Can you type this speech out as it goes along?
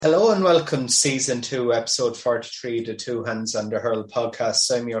Hello and welcome to Season 2, Episode 43, the Two Hands on the Hurl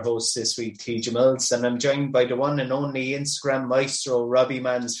podcast. I'm your host this week, TJ Mills, and I'm joined by the one and only Instagram maestro, Robbie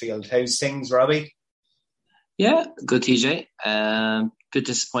Mansfield. How's things, Robbie? Yeah, good, TJ. Bit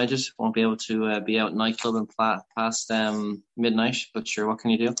disappointed. Won't be able to be out nightclubbing past midnight, but sure, what can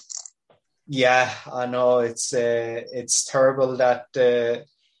you do? Yeah, I know. It's terrible that the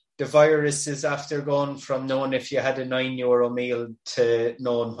virus is after going from knowing if you had a €9 meal to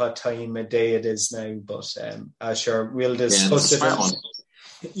knowing what time of day it is now. But sure, we'll discuss it.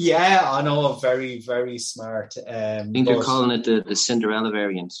 Yeah, I know. Very, very smart. I think they're calling it the Cinderella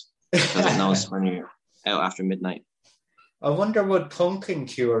variant because it knows when you're out after midnight. I wonder would pumpkin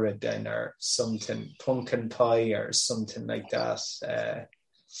cure it then, or something, pumpkin pie or something like that.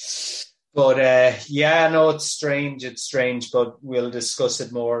 But yeah, no, it's strange, but we'll discuss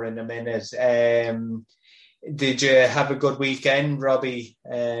it more in a minute. Did you have a good weekend, Robbie?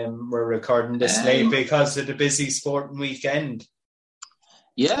 We're recording this late because of the busy sporting weekend.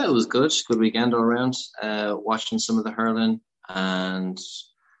 Yeah, it was good. Good weekend all around. Watching some of the hurling and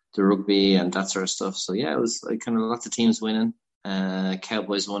the rugby and that sort of stuff. So yeah, it was like kind of lots of teams winning.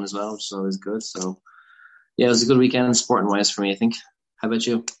 Cowboys won as well, so it was good. So yeah, it was a good weekend sporting wise for me, I think. How about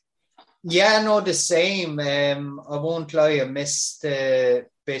you? Yeah, no, the same. I won't lie, I missed a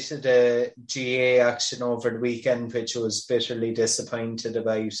bit of the GA action over the weekend, which I was bitterly disappointed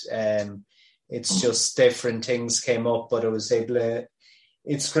about. It's just different things came up, but I was able to.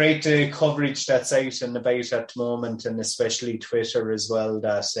 It's great the coverage that's out and about at the moment, and especially Twitter as well,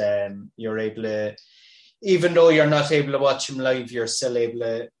 that you're able to, even though you're not able to watch them live, you're still able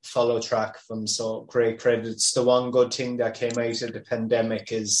to follow track of them. So great credits. The one good thing that came out of the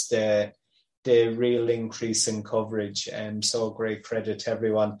pandemic is the real increase in coverage. So great credit to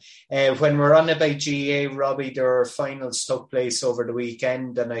everyone. When we're on about GA, Robbie, their finals took place over the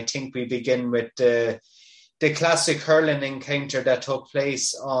weekend, and I think we begin with the classic hurling encounter that took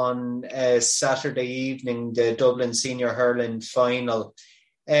place on Saturday evening, the Dublin Senior Hurling Final.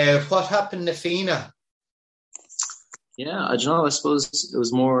 What happened to Fina? Yeah, I don't know. I suppose it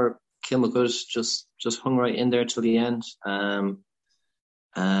was more Kilmacud just hung right in there till the end.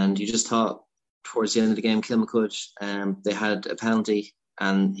 And you just thought towards the end of the game, Kilmacud, they had a penalty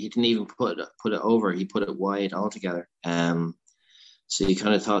and he didn't even put it over. He put it wide altogether. So you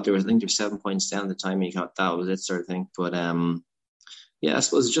kind of thought I think there were 7 points down at the time and you thought that was it sort of thing. But yeah, I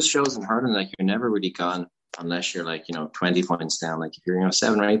suppose it just shows in hurling, like you're never really gone unless you're like, 20 points down. Like if you're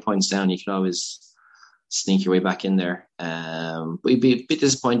 7 or 8 points down, you can always sneak your way back in there. But you'd be a bit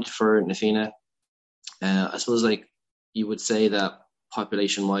disappointed for Nafina. I suppose like you would say that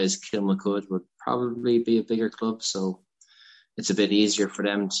population-wise, Kilmacud would probably be a bigger club, so it's a bit easier for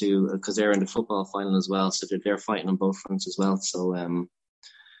them to, because they're in the football final as well, so they're fighting on both fronts as well. So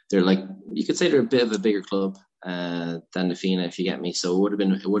they're like, you could say they're a bit of a bigger club than Nafina, if you get me. So it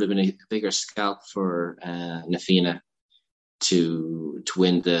would have been a bigger scalp for Nafina to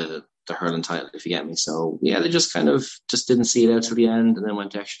win the hurling title, if you get me. So yeah, they just didn't see it out till the end and then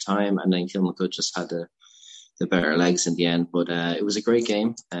went to extra time, and then Kilmacud just had the better legs in the end. But it was a great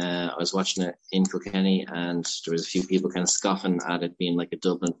game. I was watching it in Kilkenny and there was a few people kind of scoffing at it being like a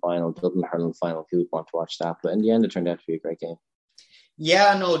Dublin hurling final. Who would want to watch that? But in the end, it turned out to be a great game.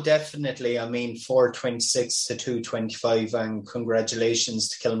 Yeah, no, definitely. I mean, 426 to 225, and congratulations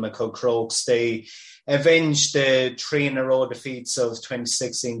to Kilmacud Crokes. They avenged the 3 in a row defeats of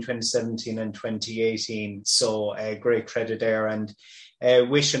 2016, 2017 and 2018. So great credit there, and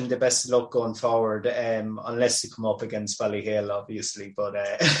wish him the best of luck going forward, unless they come up against Ballyhale, obviously. But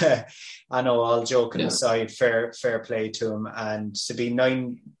I know, all joking aside, fair play to him. And to be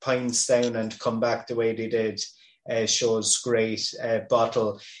 9 points down and to come back the way they did shows great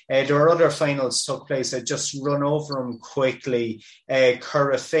bottle. There were other finals took place. I just run over them quickly.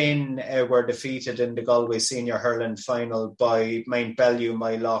 Currafin were defeated in the Galway Senior Hurling Final by Mount Bellew,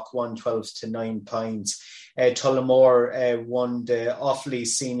 Mylock, 112 to 9 points. Tullamore won the Offaly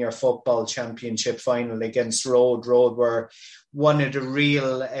Senior Football Championship final against Road. Road were one of the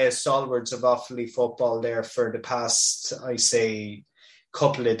real stalwarts of Offaly football there for the past, I say,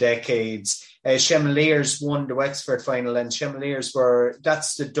 couple of decades. Chemaliers won the Wexford final, and Chemaliers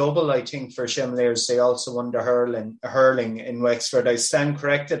that's the double, I think, for Chemaliers. They also won the hurling in Wexford. I stand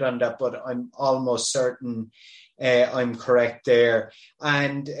corrected on that, but I'm almost certain I'm correct there.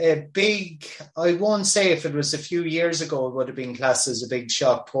 And a big, I won't say if it was a few years ago, it would have been classed as a big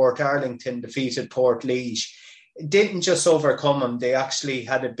shock. Port Arlington defeated Port Leash. Didn't just overcome them, they actually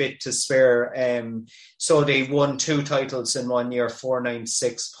had a bit to spare. So they won 2 titles in 1 year,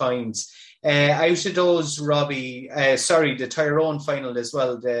 496 points. Out of those, Robbie, the Tyrone final as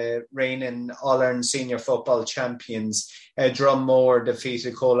well, the reigning All-Ireland Senior Football champions, Drummore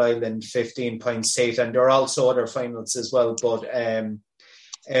defeated Coal Island 15 points to 8, and there are also other finals as well, but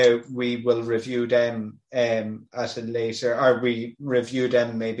we will review them at a later, or we review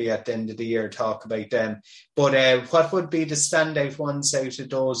them maybe at the end of the year, talk about them. But what would be the standout ones out of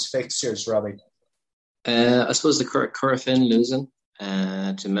those fixtures, Robbie? I suppose the Corofin losing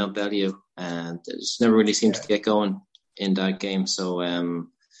to Mount Bellew, and it just never really seemed to get going in that game. So and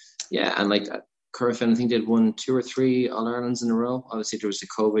like Corofin, I think they'd won 2 or 3 All-Irelands in a row. Obviously there was a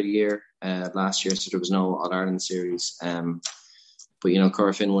COVID year last year, so there was no All-Ireland series. But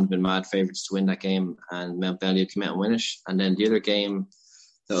Corofin would have been mad favourites to win that game, and Mount Bellew came out and win it. And then the other game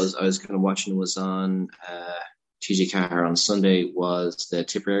that I was kind of watching was on TG Cahir on Sunday, was the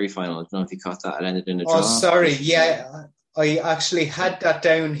Tipperary final. I don't know if you caught that. It ended in a draw. Oh, sorry. Yeah, I actually had that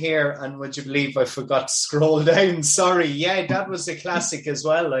down here, and would you believe I forgot to scroll down? Sorry. Yeah, that was a classic as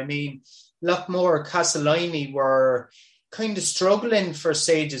well. I mean, Lockmore, Castleiney were kind of struggling for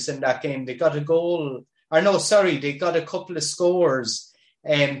stages in that game. They got a goal. They got a couple of scores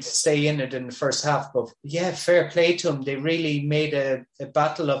to stay in it in the first half. But yeah, fair play to them. They really made a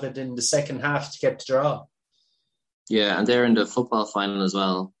battle of it in the second half to get the draw. Yeah, and they're in the football final as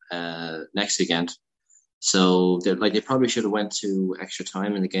well next weekend. So they probably should have went to extra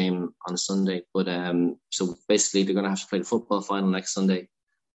time in the game on Sunday. But so basically they're going to have to play the football final next Sunday.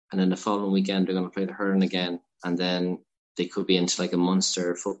 And then the following weekend they're going to play the hurling again. And then they could be into like a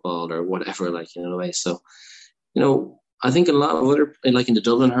Munster football or whatever, way. So, I think a lot of other, like in the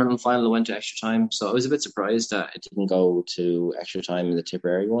Dublin hurling final, it went to extra time. So I was a bit surprised that it didn't go to extra time in the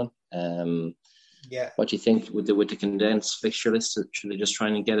Tipperary one. What do you think with the condensed fixture list? Should they just try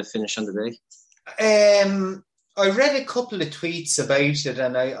and get a finish on the day? I read a couple of tweets about it,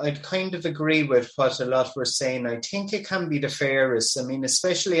 and I'd kind of agree with what a lot were saying. I think it can be the fairest. I mean,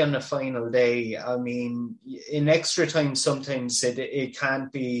 especially on the final day. I mean, in extra time, sometimes it can't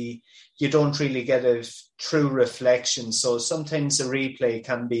be, you don't really get a true reflection. So sometimes the replay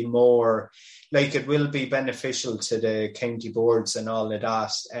can be more, like it will be beneficial to the county boards and all of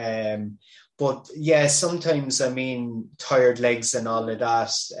that. But yeah, sometimes, I mean, tired legs and all of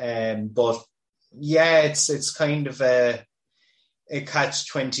that. But yeah, it's kind of a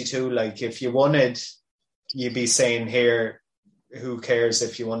catch-22. Like if you won it, you'd be saying here, who cares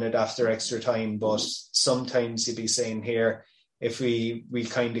if you won it after extra time? But sometimes you'd be saying here, if we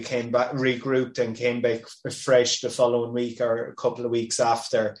kind of came back, regrouped and came back fresh the following week or a couple of weeks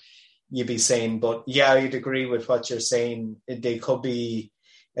after, you'd be saying. But yeah, I'd agree with what you're saying. They could be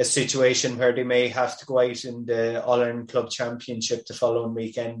a situation where they may have to go out in the All-Ireland Club Championship the following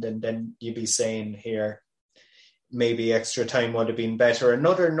weekend, and then you'd be saying here, maybe extra time would have been better.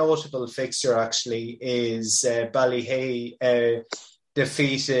 Another notable fixture actually is Ballyhay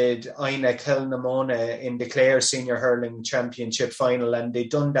defeated Ina Kilnamona in the Clare Senior Hurling Championship final, and they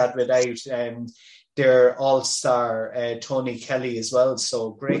done that without their all-star Tony Kelly as well. So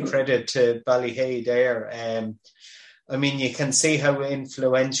great credit to Ballyhay there. I mean, you can see how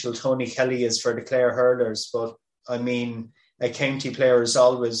influential Tony Kelly is for the Clare hurlers, but I mean, a county player is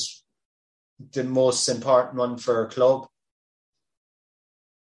always the most important one for a club.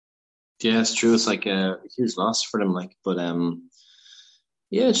 Yeah, it's true. It's like a huge loss for them. But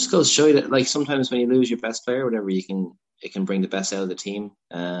it just goes to show you that, like, sometimes when you lose your best player, whatever, it can bring the best out of the team.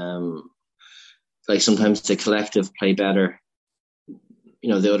 Like sometimes the collective play better.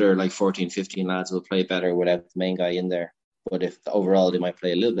 The other like 14, 15 lads will play better without the main guy in there. But if overall they might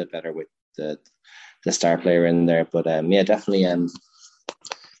play a little bit better with the star player in there. But definitely,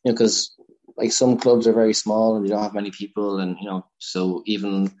 because like some clubs are very small and they don't have many people, and so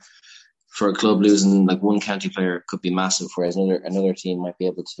even for a club losing like one county player could be massive, whereas another team might be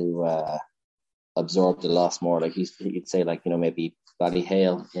able to absorb the loss more. Like you'd say, like maybe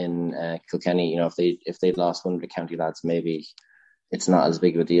Ballyhale in Kilkenny. If they'd lost one of the county lads, maybe it's not as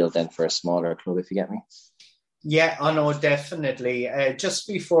big of a deal then for a smaller club, if you get me. Yeah, I know, definitely. Just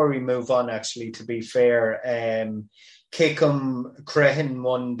before we move on, actually, to be fair, Kickham Crehan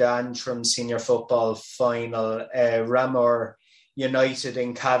won the Antrim Senior Football Final. Ramor United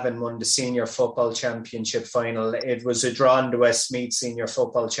in Cavan won the Senior Football Championship Final. It was a draw in the Westmeath Senior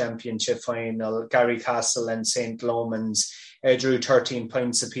Football Championship Final. Garrycastle and St. Lomans drew 13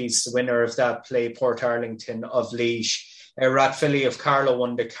 points apiece. The winner of that played Port Arlington of Laois. Rathvilly of Carlow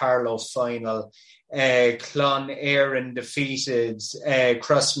won the Carlow final. Clon Éireann defeated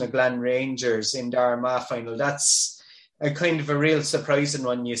Crossmaglen Rangers in the Armagh final. That's a kind of a real surprising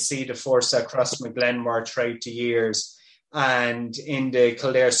one. You see the force that Crossmaglen were throughout the years. And in the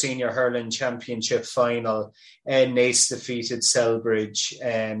Kildare Senior Hurling Championship final, Naas defeated Selbridge.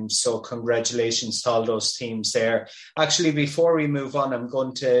 So congratulations to all those teams there. Actually, before we move on, I'm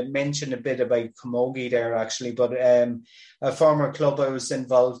going to mention a bit about Camogie there, actually. But a former club I was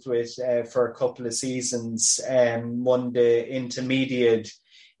involved with for a couple of seasons won the intermediate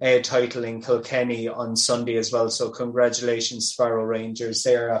title in Kilkenny on Sunday as well. So congratulations, Sparrow Rangers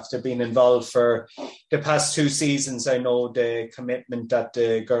there. After being involved for the past 2 seasons, I know the commitment that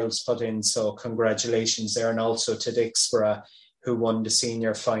the girls put in. So congratulations there. And also to Dixborough, who won the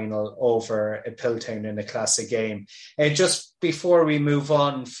senior final over Piltown in a classic game. Just before we move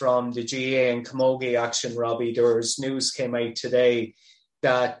on from the GA and Camogie action, Robbie, there's news came out today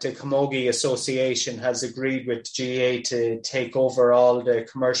that the Camogie Association has agreed with GA to take over all the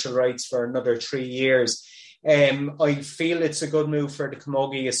commercial rights for another 3 years. I feel it's a good move for the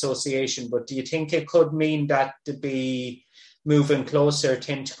Camogie Association, but do you think it could mean that to be moving closer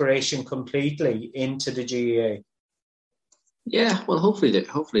to integration completely into the GA? Yeah, well, hopefully they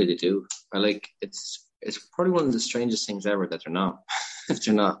do. It's probably one of the strangest things ever that they're not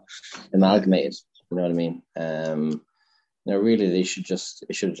amalgamated. You know what I mean? Really, it should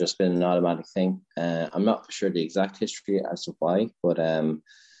have just been an automatic thing. I'm not sure the exact history as to why, but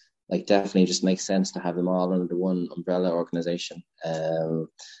definitely just makes sense to have them all under the one umbrella organisation. Now,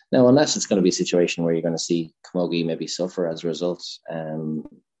 unless it's going to be a situation where you're going to see Camogie maybe suffer as a result,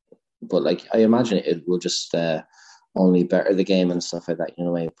 but I imagine it will just only better the game and stuff like that in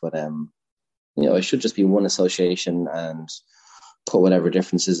a way. But it should just be one association and put whatever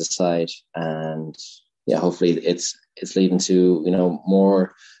differences aside, and hopefully it's leading to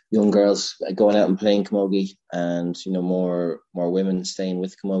more young girls going out and playing camogie, and more women staying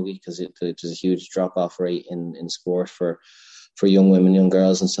with camogie, because there's a huge drop off rate in sport for young women, young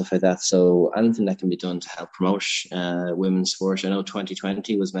girls, and stuff like that. So anything that can be done to help promote women's sport. I know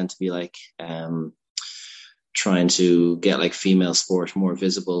 2020 was meant to be trying to get female sport more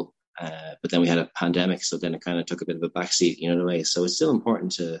visible, but then we had a pandemic, so then it kind of took a bit of a backseat, in a way. So it's still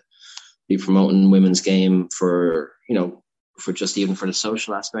important to be promoting women's game for just even for the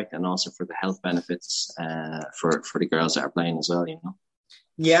social aspect, and also for the health benefits for the girls that are playing as well.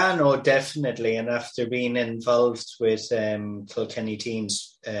 Yeah, no, definitely. And after being involved with Kilkenny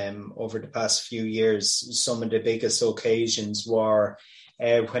teams over the past few years, some of the biggest occasions were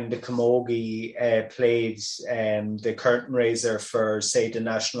when the Camogie played the curtain raiser for, say, the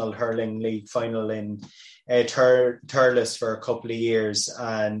National Hurling League final in Thurles for a couple of years,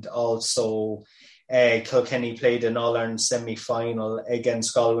 and also Kilkenny played an All-Ireland semi-final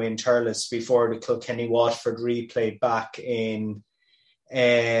against Galway and Thurles before the Kilkenny-Watford replay back in,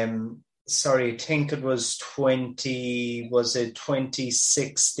 I think it was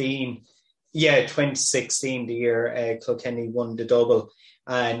 2016? Yeah, 2016, the year Kilkenny won the double.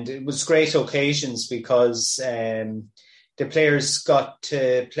 And it was great occasions because the players got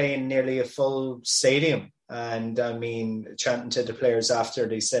to play in nearly a full stadium. And I mean, chatting to the players after,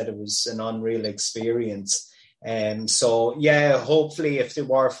 they said it was an unreal experience. So, yeah, hopefully if there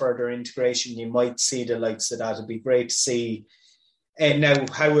were further integration, you might see the likes of that. It'd be great to see. And now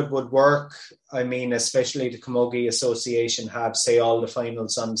how it would work, I mean, especially the Camogie Association have, say, all the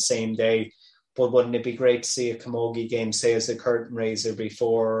finals on the same day. But wouldn't it be great to see a Camogie game, say, as a curtain raiser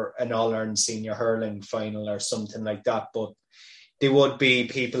before an All-Ireland Senior Hurling final or something like that? But there would be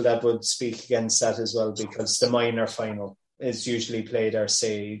people that would speak against that as well, because the minor final is usually played, or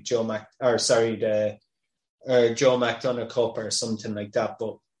say Joe McDonagh Cup or something like that.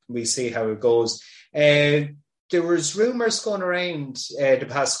 But we see how it goes. There was rumours going around the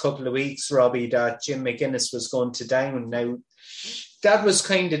past couple of weeks, Robbie, that Jim McGuinness was going to Down. Now, that was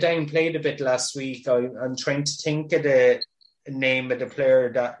kind of downplayed a bit last week. I'm trying to think of the name of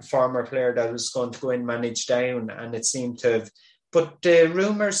the former player that was going to go and manage Down, and it seemed to have. But the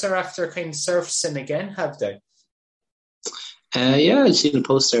rumours are after kind of surfacing again, have they? Yeah, I've seen a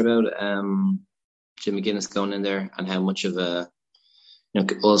poster about Jim McGuinness going in there, and how much of a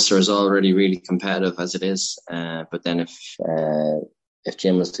Ulster is already really competitive as it is. But then if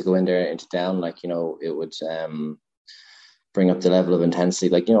Jim was to go in there into Down, it would bring up the level of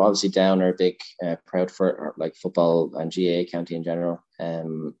intensity. Obviously Down are a big proud for football and GAA county in general,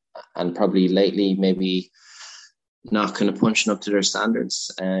 and probably lately maybe not kind of punching up to their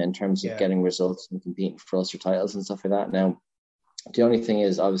standards in terms of getting results and competing for Ulster titles and stuff like that. Now, the only thing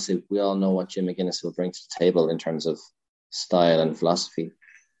is, obviously, we all know what Jim McGuinness will bring to the table in terms of style and philosophy.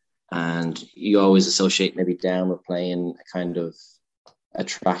 And you always associate maybe Down with playing a kind of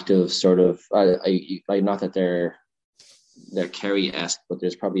attractive sort of, not that they're Kerry-esque, but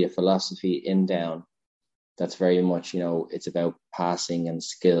there's probably a philosophy in Down that's very much, it's about passing and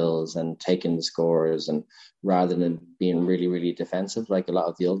skills and taking the scores, and rather than being really, really defensive like a lot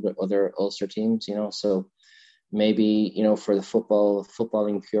of the other Ulster teams, So maybe, for the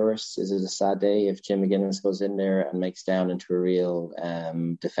footballing purists, is it a sad day if Jim McGuinness goes in there and makes Down into a real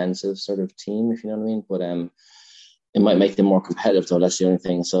defensive sort of team, if you know what I mean? But it might make them more competitive, though. That's the only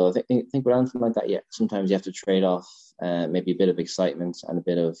thing. So I think with anything like that, yeah, sometimes you have to trade off maybe a bit of excitement and a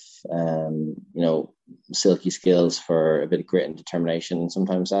bit of, silky skills for a bit of grit and determination. And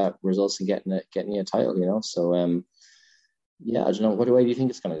sometimes that results in getting you a title, So, yeah, I don't know. What way do you think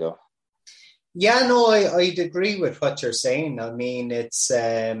it's going to go? Yeah, no, I'd agree with what you're saying. I mean, it's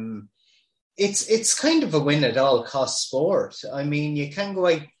kind of a win at all cost sport. I mean, you can go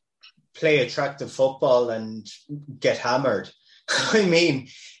out, play attractive football and get hammered. I mean,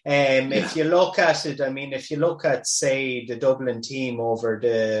 if you look at it, say, the Dublin team over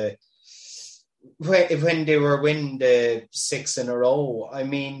when they were winning the 6 in a row, I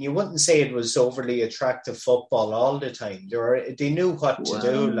mean, you wouldn't say it was overly attractive football all the time. They knew what to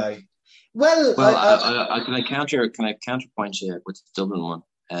do. Like, can I counterpoint you with the Dublin one?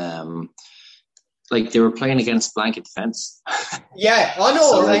 Like, they were playing against blanket defence. Yeah, I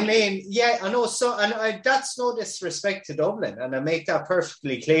know. So, I know. So, and that's no disrespect to Dublin, and I make that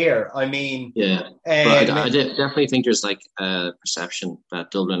perfectly clear. I mean, yeah, but I definitely think there's like a perception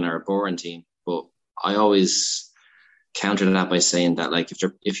that Dublin are a boring team. But I always counter that by saying that, like,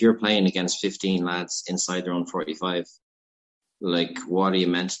 if you're playing against 15 lads inside their own 45, like, what are you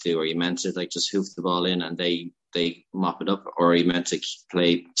meant to do? Are you meant to like just hoof the ball in and they mop it up, or are you meant to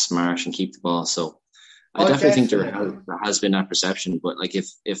play smart and keep the ball? So I definitely think there has been that perception. But like, if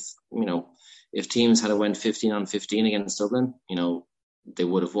teams had went 15-on-15 against Dublin, they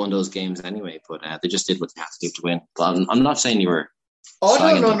would have won those games anyway. But they just did what they had to do to win. But I'm not saying you were. Oh,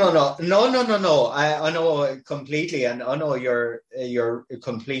 no. I know completely, and I know you're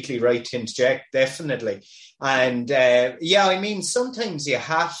completely right to interject, definitely. And I mean, sometimes you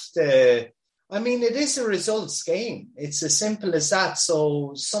have to. I mean, it is a results game. It's as simple as that.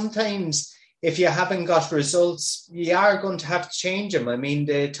 So sometimes, if you haven't got results, you are going to have to change them. I mean,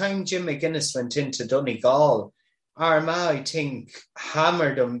 the time Jim McGuinness went into Donegal, Armagh, I think,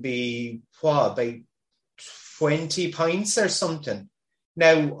 hammered them by 20 points or something.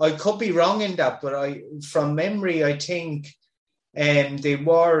 Now, I could be wrong in that, but from memory, I think they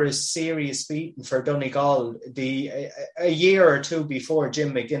were a serious beating for Donegal a year or two before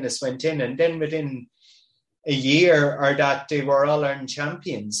Jim McGuinness went in, and then within a year or that, they were All-Ireland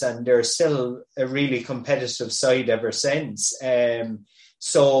champions, and they're still a really competitive side ever since.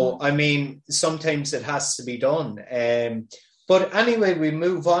 So, I mean, sometimes it has to be done. But anyway, we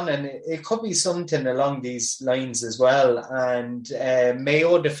move on, and it could be something along these lines as well. And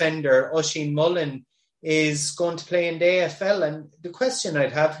Mayo defender Oisin Mullen is going to play in the AFL. And the question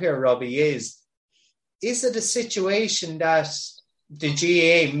I'd have here, Robbie, is it a situation that the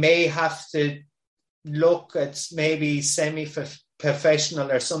GAA may have to look at maybe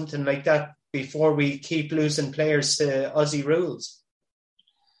semi-professional or something like that before we keep losing players to Aussie rules?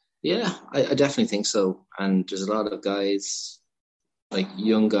 Yeah, I definitely think so. And there's a lot of guys, like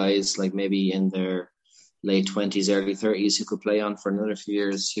young guys, like maybe in their late 20s, early 30s, who could play on for another few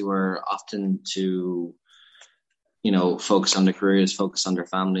years, who are often to, focus on their careers, focus on their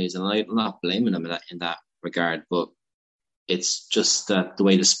families. And I'm not blaming them in that regard, but it's just that the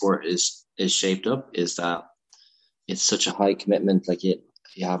way the sport is shaped up is that it's such a high commitment. Like, you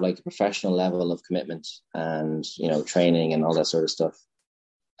have like a professional level of commitment and, training and all that sort of stuff.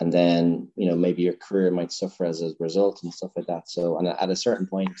 And then, maybe your career might suffer as a result and stuff like that. So, and at a certain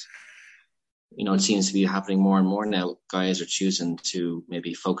point, it seems to be happening more and more now. Guys are choosing to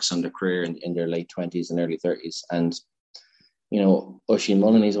maybe focus on their career in their late 20s and early 30s. And, Oisin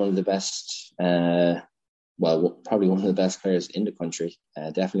Mullen, he's one of the best, probably one of the best players in the country.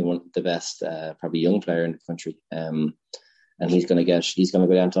 Definitely one of the best, probably young player in the country. And he's going to go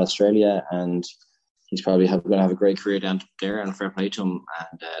down to Australia, and he's probably going to have a great career down there, and fair play to him.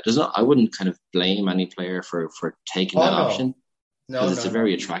 And I wouldn't kind of blame any player for taking that option, because it's a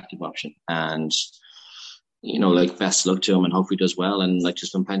very attractive option. And, like, best of luck to him, and hope he does well. And like,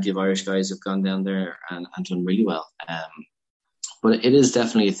 there's been plenty of Irish guys who've gone down there and done really well. But it is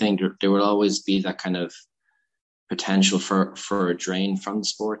definitely a thing. There will always be that kind of potential for a drain from the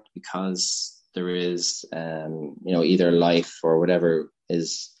sport, because there is, either life or whatever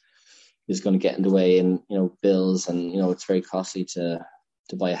is going to get in the way, and bills, and it's very costly to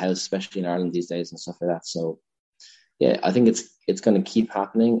buy a house, especially in Ireland these days and stuff like that. So yeah, I think it's going to keep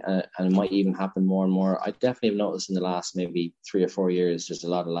happening, and it might even happen more and more. I definitely have noticed in the last maybe 3 or 4 years, there's a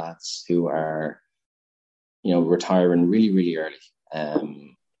lot of lads who are retiring really, really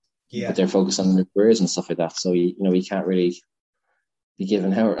early. But they're focused on their careers and stuff like that. So, you can't really be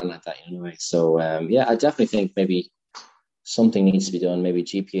given out like that anyway. So, I definitely think maybe something needs to be done. Maybe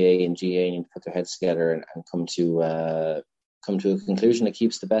GPA and GA need to put their heads together and come to a conclusion that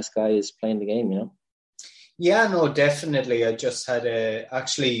keeps the best guys playing the game, Yeah, no, definitely. I just had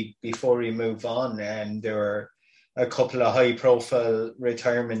actually, before we move on, there were a couple of high-profile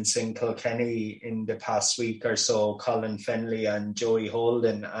retirements in Kilkenny in the past week or so, Colin Fennelly and Joey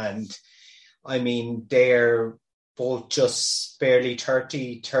Holden. And, I mean, they're both just barely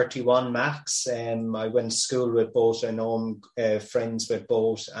 30, 31 max. I went to school with both. I know I'm friends with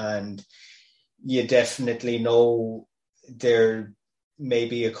both. And you definitely know they're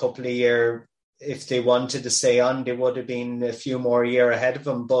maybe a couple of years, if they wanted to stay on, they would have been a few more years ahead of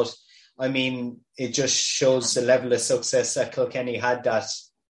them. But I mean, it just shows the level of success that Kilkenny had that,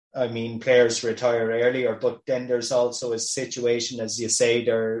 I mean, players retire earlier, but then there's also a situation, as you say,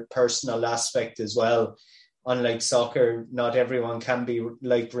 their personal aspect as well. Unlike soccer, not everyone can be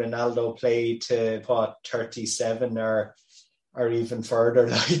like Ronaldo, play to 37 or even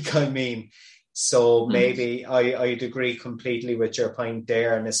further. So maybe I'd agree completely with your point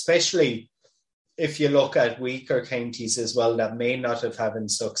there. And especially if you look at weaker counties as well that may not have having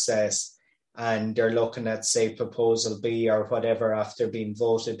success, and they're looking at, say, Proposal B or whatever after being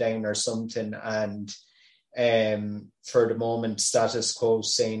voted down or something, and for the moment status quo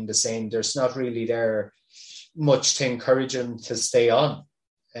saying the same, there's not really there much to encourage them to stay on.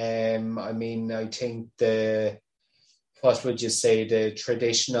 I mean, I think the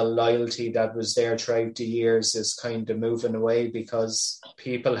traditional loyalty that was there throughout the years is kind of moving away because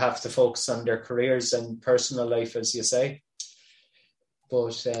people have to focus on their careers and personal life, as you say.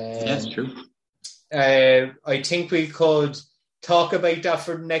 But that's true. I think we could talk about that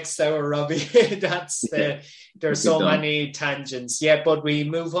for the next hour, Robbie. There's so many tangents. Yeah, but we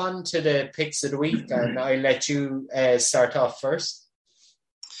move on to the picks of the week, and I let you start off first.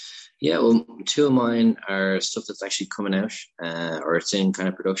 Yeah, well, two of mine are stuff that's actually coming out, or it's in kind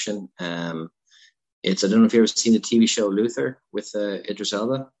of production. I don't know if you've ever seen the TV show Luther with Idris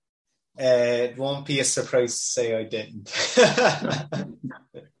Elba. It won't be a surprise to say I didn't.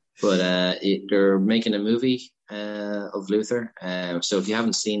 But they're making a movie of Luther. So if you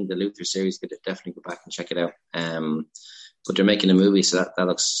haven't seen the Luther series, definitely go back and check it out. But they're making a movie, so that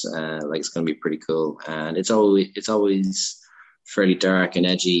looks like it's going to be pretty cool. And it's always fairly dark and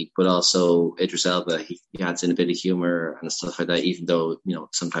edgy, but also Idris Elba, he adds in a bit of humor and stuff like that, even though,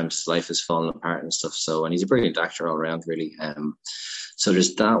 sometimes his life is falling apart and stuff. So, and he's a brilliant actor all around, really. So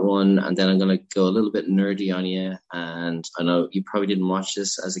there's that one, and then I'm going to go a little bit nerdy on you. And I know you probably didn't watch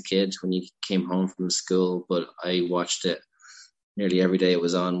this as a kid when you came home from school, but I watched it nearly every day it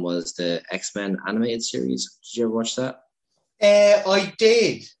was on, was the X-Men animated series. Did you ever watch that? I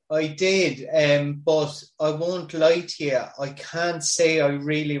did, but I won't lie to you. I can't say I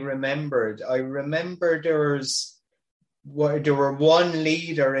really remembered. I remember there were one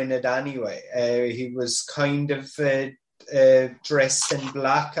leader in it anyway. He was kind of dressed in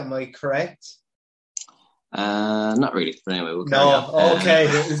black. Am I correct? Not really, but anyway, we'll carry on. Okay.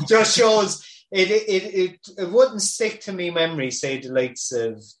 It just shows it wouldn't stick to me memory. Say the likes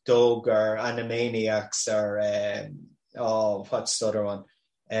of Doug or Animaniacs or. What's the other one?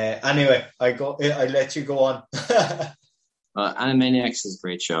 Anyway, I let you go on. Animaniacs is a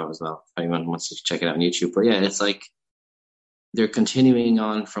great show as well. If anyone wants to check it out on YouTube. But yeah, it's like they're continuing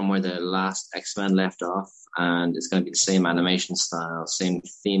on from where the last X-Men left off, and it's going to be the same animation style, same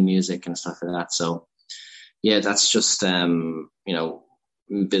theme music and stuff like that. So yeah, that's just a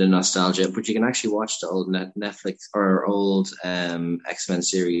bit of nostalgia, but you can actually watch the old Netflix or old X-Men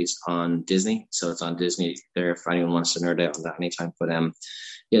series on Disney. So it's on Disney there if anyone wants to nerd out on that anytime. But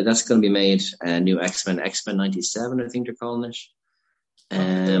yeah, that's going to be made. New X-Men 97, I think they're calling it.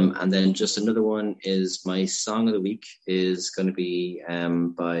 And then just another one is my song of the week is going to be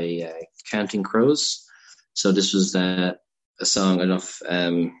by Counting Crows. So this was a song enough.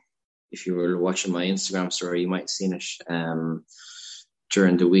 If you were watching my Instagram story, you might have seen it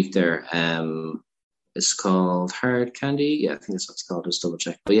during the week there. It's called Hard Candy. Yeah, I think that's what it's called. Just double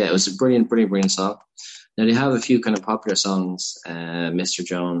check. But yeah, it was a brilliant song. Now they have a few kind of popular songs, Mr.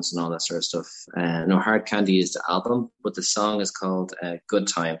 Jones and all that sort of stuff. No, Hard Candy is the album, but the song is called Good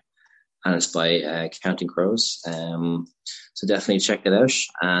Time, and it's by Counting Crows. So definitely check it out.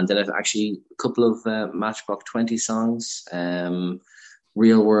 And then I've actually a couple of Matchbox 20 songs,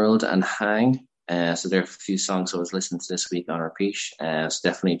 Real World and Hang. So there are a few songs I was listening to this week on repeat. So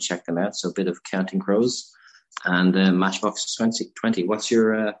definitely check them out. So a bit of Counting Crows and Matchbox 20. What's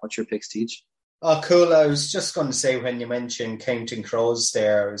your picks, Teach? Oh, cool. I was just going to say when you mentioned Counting Crows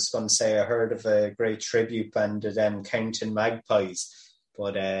there, I was going to say I heard of a great tribute band to them, Counting Magpies.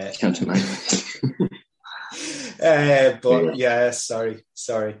 But Counting Magpies. but yeah, sorry.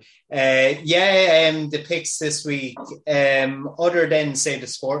 The picks this week, other than say the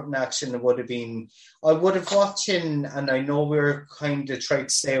sporting action, it would have been, I would have watching, and I know we're kind of trying to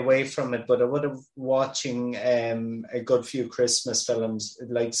stay away from it, but I would have watching a good few Christmas films,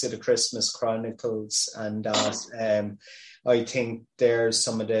 like say the Christmas Chronicles, and that. I think they're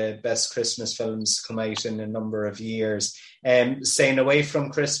some of the best Christmas films come out in a number of years. Staying away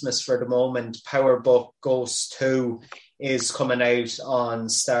from Christmas for the moment, Power Book Ghost 2 is coming out on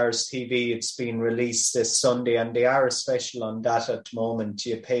Stars TV. It's been released this Sunday, and they are a special on that at the moment.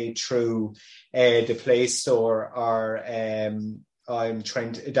 You pay through the Play Store or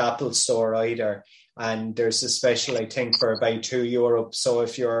the Apple Store either. And there's a special, I think, for about €2. So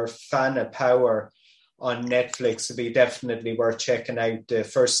if you're a fan of Power on Netflix, it'd be definitely worth checking out. The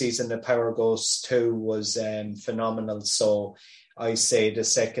first season of Power Ghost 2 was phenomenal. So I say the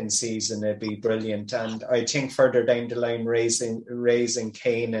second season it'd be brilliant. And I think further down the line, Raising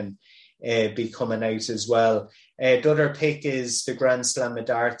Canaan be coming out as well. The other pick is the Grand Slam of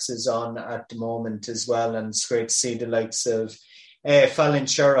Darts is on at the moment as well. And it's great to see the likes of Fallon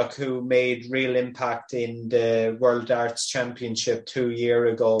Sherrock, who made real impact in the World Darts Championship 2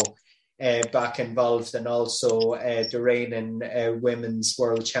 years ago. Back involved, and also the reigning women's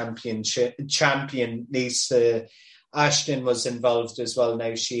world champion Lisa Ashton was involved as well.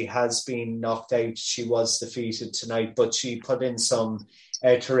 Now she has been knocked out. She was defeated tonight, but she put in some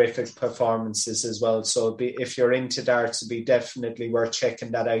terrific performances as well. So if you're into darts, it'd be definitely worth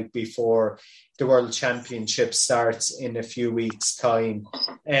checking that out before the World Championship starts in a few weeks' time.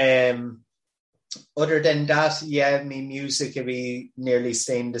 Other than that, music will be nearly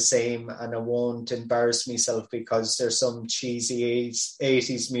staying the same, and I won't embarrass myself because there's some cheesy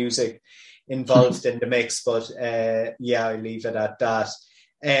 80s music involved in the mix, but I leave it at that.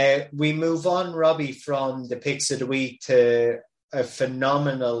 We move on, Robbie, from the picks of the week to a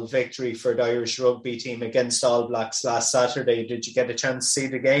phenomenal victory for the Irish rugby team against All Blacks last Saturday. Did you get a chance to see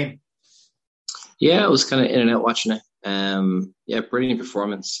the game? Yeah, I was kind of in and out watching it. Brilliant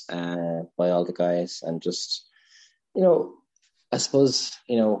performance by all the guys, and just, I suppose,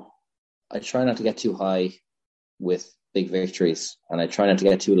 I try not to get too high with big victories, and I try not to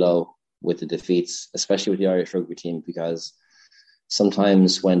get too low with the defeats, especially with the Irish rugby team, because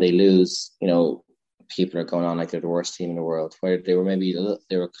sometimes when they lose, people are going on like they're the worst team in the world, where they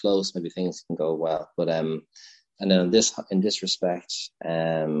were close, maybe things can go well, but and then in this respect,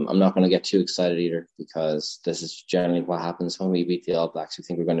 I'm not going to get too excited either, because this is generally what happens when we beat the All Blacks. We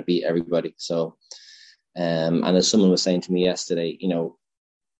think we're going to beat everybody. So, and as someone was saying to me yesterday,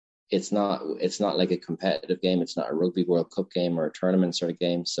 it's not like a competitive game. It's not a Rugby World Cup game or a tournament sort of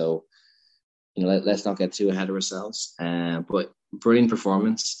game. So, let's not get too ahead of ourselves. But brilliant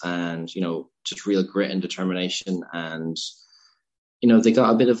performance, and just real grit and determination, and they got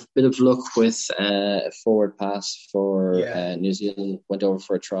a bit of luck with a forward pass for New Zealand. Went over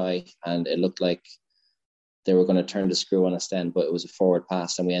for a try, and it looked like they were going to turn the screw on us then, but it was a forward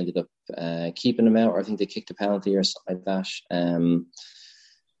pass, and we ended up keeping them out. Or I think they kicked a penalty or something like that.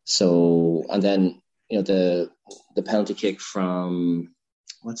 So, and then the penalty kick from,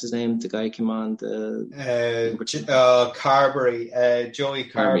 what's his name? The guy who came on, Carberry, Joey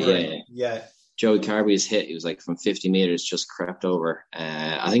Carberry. Yeah. Joey Carberry's hit, he was like from 50 meters, just crept over.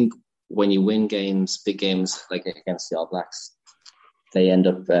 I think when you win games, big games like against the All Blacks, they end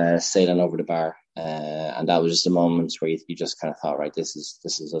up sailing over the bar. And that was just a moment where you just kind of thought, right, this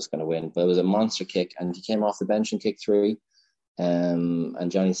is us going to win. But it was a monster kick, and he came off the bench and kicked 3. And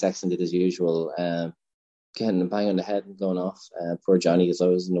Johnny Sexton did his usual, getting a bang on the head and going off. Poor Johnny, because I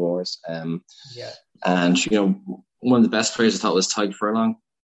was in the wars. And, one of the best players I thought was Tadhg Furlong.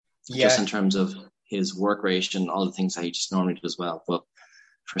 Just in terms of his work rate and all the things that he just normally does well. But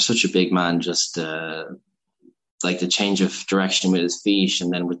for such a big man, just like the change of direction with his feet,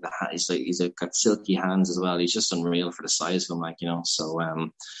 and then with the he's got silky hands as well. He's just unreal for the size of him, So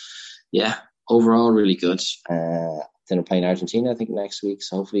overall really good. Then we're playing Argentina, I think, next week,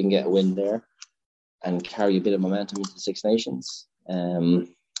 so hopefully we can get a win there and carry a bit of momentum into the Six Nations.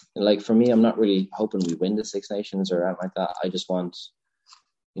 Like for me, I'm not really hoping we win the Six Nations or anything like that. I just want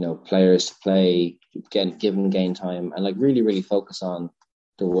players to play, given game time, and like really, really focus on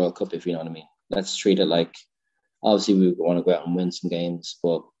the World Cup, if you know what I mean. Let's treat it like, obviously we want to go out and win some games,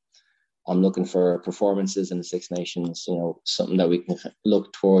 but I'm looking for performances in the Six Nations, something that we can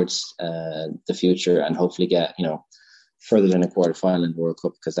look towards the future and hopefully get, further than a quarter final in the World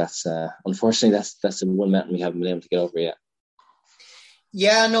Cup, because that's unfortunately that's the one mountain we haven't been able to get over yet.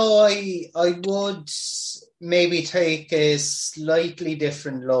 Yeah, no, I would maybe take a slightly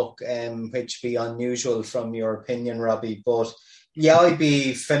different look, which be unusual from your opinion, Robbie. But yeah, I'd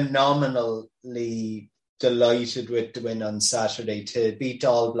be phenomenally delighted with the win on Saturday to beat the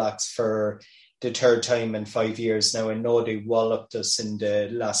All Blacks for the third time in 5 years now. I know they walloped us in the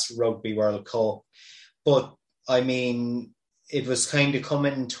last Rugby World Cup, but I mean, it was kind of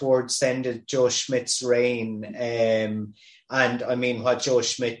coming towards the end of Joe Schmidt's reign. And I mean, what Joe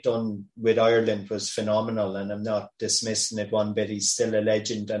Schmidt done with Ireland was phenomenal, and I'm not dismissing it one bit. He's still a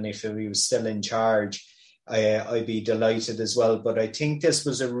legend, and if he was still in charge, I'd be delighted as well. But I think this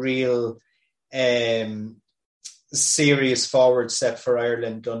was a real serious forward step for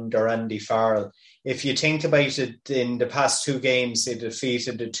Ireland under Andy Farrell. If you think about it, in the past two games, they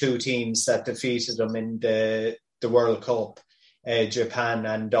defeated the two teams that defeated them in the World Cup, Japan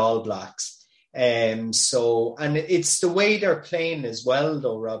and All Blacks. And it's the way they're playing as well,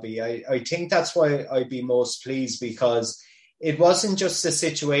 though, Robbie. I think that's why I'd be most pleased, because it wasn't just a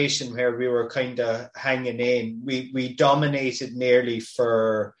situation where we were kind of hanging in. We dominated nearly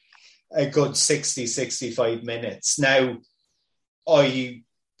for a good 60, 65 minutes. Now, I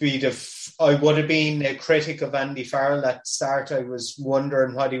would have been a critic of Andy Farrell at the start. I was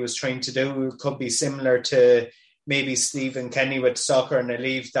wondering what he was trying to do. It could be similar to maybe Stephen Kenny with soccer, and I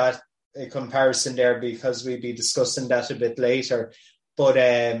leave that a comparison there because we'll be discussing that a bit later. But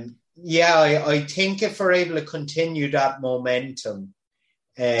I think if we're able to continue that momentum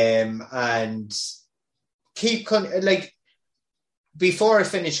and keep before I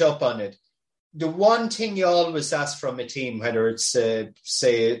finish up on it, the one thing you always ask from a team, whether it's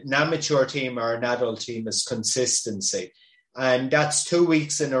say an amateur team or an adult team, is consistency. And that's 2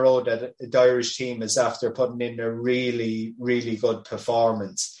 weeks in a row that the Irish team is after putting in a really, really good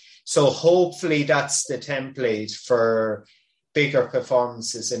performance. So hopefully that's the template for bigger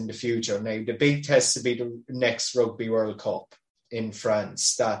performances in the future. Now, the big test will be the next Rugby World Cup in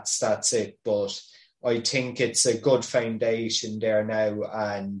France. That's it. But I think it's a good foundation there now.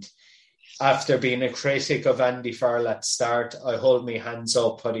 And after being a critic of Andy Farrell at the start, I hold my hands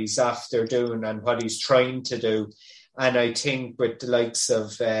up what he's after doing and what he's trying to do. And I think with the likes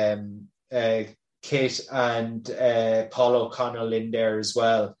of Kit and Paul O'Connell in there as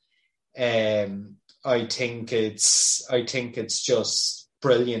well, I think it's just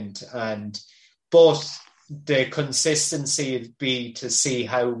brilliant. But the consistency would be to see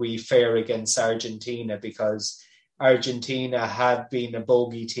how we fare against Argentina, because Argentina have been a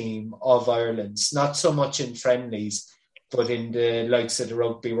bogey team of Ireland's, not so much in friendlies, but in the likes of the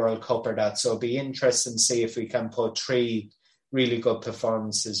Rugby World Cup or that. So it'll be interesting to see if we can put three really good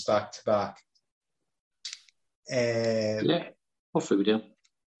performances back to back. Yeah, hopefully we do.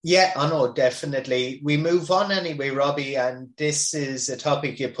 Yeah, I know, definitely. We move on anyway, Robbie, and this is a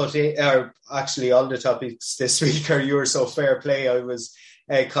topic you put in, or actually all the topics this week are yours, so fair play. I was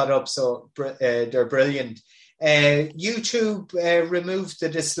caught up, so they're brilliant. YouTube removed the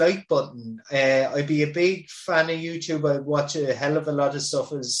dislike button. I'd be a big fan of YouTube. I'd watch a hell of a lot of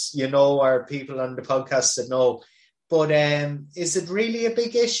stuff, as you know, or people on the podcast that know. But is it really a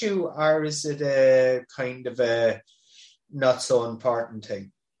big issue, or is it a kind of a not so important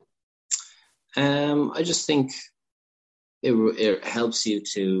thing? I just think it helps you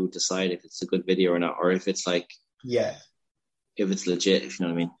to decide if it's a good video or not, or if it's if it's legit, if you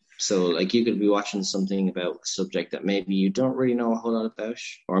know what I mean. So like you could be watching something about a subject that maybe you don't really know a whole lot about,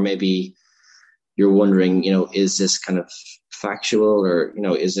 or maybe you're wondering, is this kind of factual, or,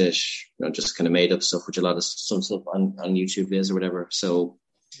 is it, just kind of made up stuff, which a lot of some stuff on YouTube is or whatever. So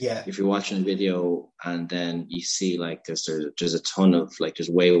yeah, if you're watching a video and then you see there's a ton of there's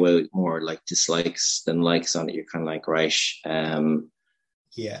way more dislikes than likes on it, you're kind of like, right,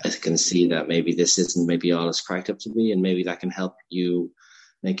 I can see that maybe this isn't maybe all it's cracked up to be, and maybe that can help you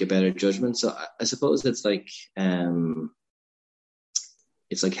make a better judgment. So I suppose it's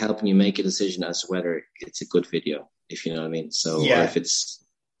it's like helping you make a decision as to whether it's a good video, if you know what I mean. So or if it's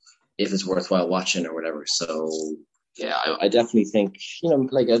worthwhile watching or whatever. So yeah, I definitely think, I don't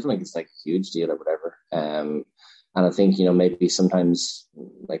think it's a huge deal or whatever. And I think, maybe sometimes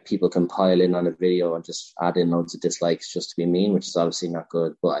people can pile in on a video and just add in loads of dislikes just to be mean, which is obviously not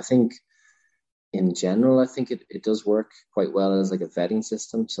good. But I think in general, I think it does work quite well as a vetting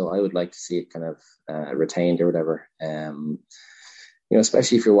system. So I would like to see it kind of retained or whatever.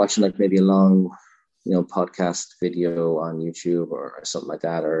 Especially if you're watching maybe a long, podcast video on YouTube or something like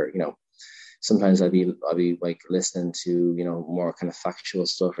that, or, sometimes I'll be listening to, more kind of factual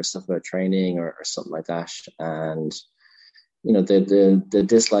stuff or stuff about training or something like that. And the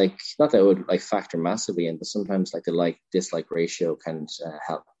dislike, not that it would like factor massively in, but sometimes like the like dislike ratio can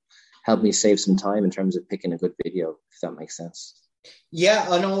help me save some time in terms of picking a good video, if that makes sense. Yeah,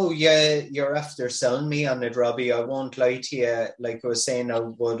 I know. Yeah, you're after selling me on it, Robbie. I won't lie to you. Like I was saying, I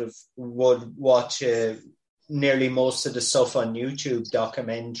would watch nearly most of the stuff on YouTube,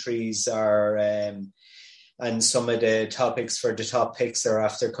 documentaries, or and some of the topics for the top picks are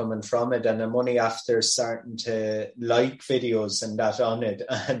after coming from it, and I'm only after starting to like videos and that on it,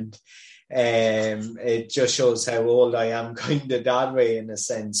 and it just shows how old I am, kind of that way in a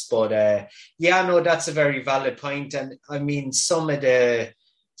sense. But yeah, no, that's a very valid point. And I mean, some of the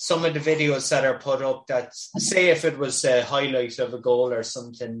videos that are put up, that say if it was a highlight of a goal or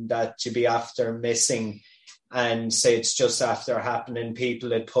something that you'd be after missing, and say it's just after happening,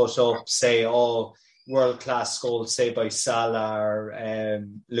 people had put up, say, oh, world-class goal, say by Salah or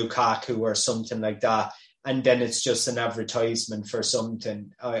Lukaku or something like that, and then it's just an advertisement for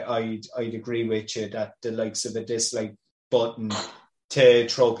something. I'd agree with you that the likes of a dislike button to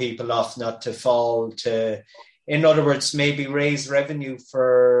throw people off, not to fall, to, in other words, maybe raise revenue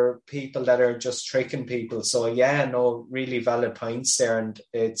for people that are just tricking people. So yeah, no, really valid points there, and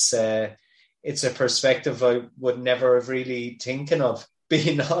it's a perspective I would never have really thinking of,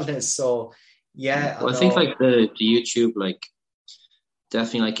 being honest. So yeah, well, I think like the YouTube, like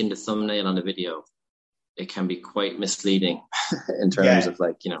definitely like in the thumbnail on the video, it can be quite misleading in terms of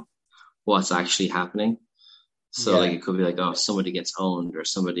like, what's actually happening. So like it could be like, oh, somebody gets owned, or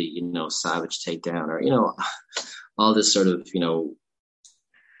somebody, savage takedown, or, all this sort of,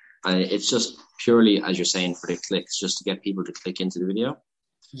 it's just purely, as you're saying, for the clicks, just to get people to click into the video.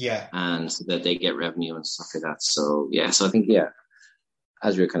 Yeah. And so that they get revenue and stuff like that. So, yeah, so I think,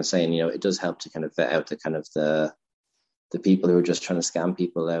 as we were kind of saying, it does help to kind of vet out the kind of the people who are just trying to scam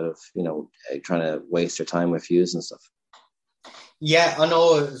people out of, trying to waste their time with views and stuff. Yeah, I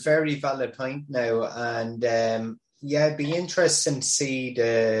know, a very valid point now. And it'd be interesting to see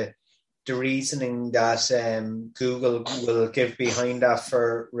the reasoning that Google will give behind that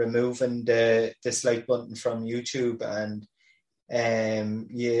for removing the dislike button from YouTube. And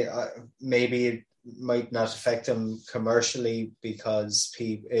maybe it might not affect them commercially, because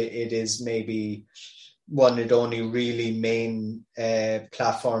it is maybe one of the only really main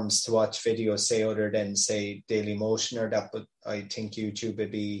platforms to watch videos, say, other than, say, Dailymotion or that. But I think YouTube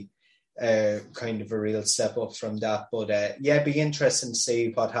would be kind of a real step up from that. But it'd be interesting to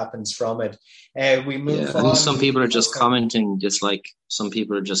see what happens from it. We move on. I think some people are just commenting dislike. Some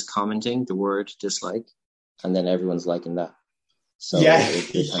people are just commenting the word dislike, and then everyone's liking that. So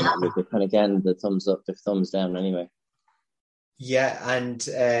they're kind of getting the thumbs up, the thumbs down anyway. Yeah, and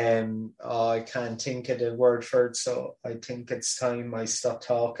I can't think of the word for it, so I think it's time I stop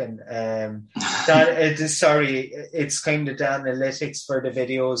talking. It's kind of the analytics for the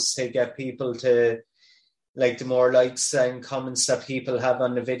videos to get people to, like, the more likes and comments that people have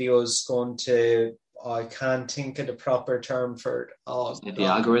on the videos going to, I can't think of the proper term for it. The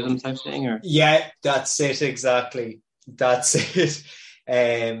algorithm type thing, or? Yeah, that's it, exactly. That's it.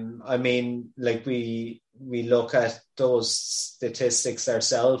 I mean, like, we look at those statistics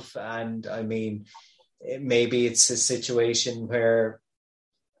ourselves, and I mean, maybe it's a situation where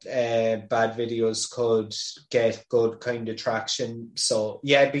bad videos could get good kind of traction. So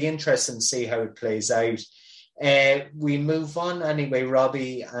yeah, it'd be interesting to see how it plays out. We move on anyway,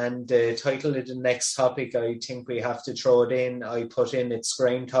 Robbie, and the title of the next topic, I think we have to throw it in. I put in, it's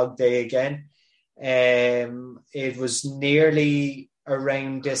Groundhog Day again. It was nearly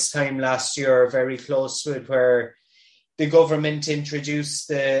around this time last year, very close to it, where the government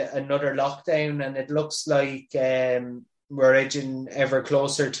introduced another lockdown, and it looks like we're edging ever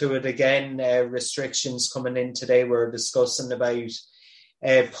closer to it again. Restrictions coming in today. We're discussing about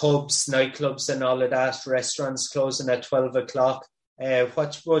pubs, nightclubs and all of that, restaurants closing at 12 o'clock.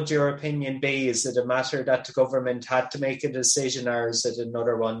 What would your opinion be? Is it a matter that the government had to make a decision, or is it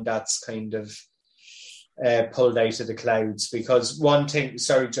another one that's kind of pulled out of the clouds? Because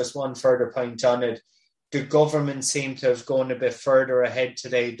just one further point on it, the government seemed to have gone a bit further ahead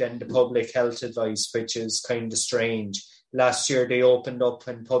today than the public health advice, which is kind of strange. Last year they opened up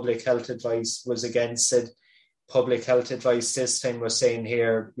when public health advice was against it. Public health advice this time was saying,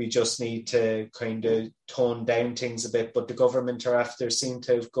 here, we just need to kind of tone down things a bit, but the government seem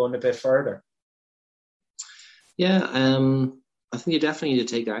to have gone a bit further. Yeah, I think you definitely need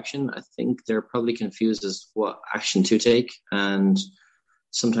to take action. I think they're probably confused as what action to take, and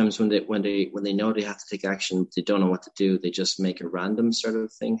sometimes when they know they have to take action, they don't know what to do. They just make a random sort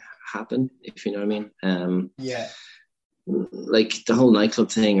of thing happen, if you know what I mean. Like the whole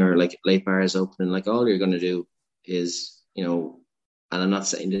nightclub thing, or like late bars opening. Like, all you're going to do is and I'm not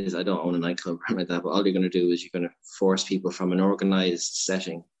saying this, I don't own a nightclub or like that, but all you're going to do is you're going to force people from an organized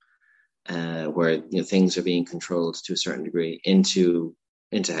setting where things are being controlled to a certain degree into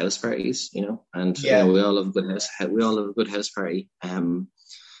house parties, and we all have a good house party, and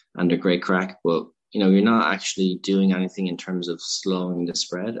they're great crack, but you're not actually doing anything in terms of slowing the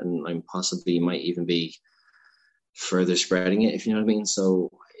spread, and possibly might even be further spreading it, if you know what I mean.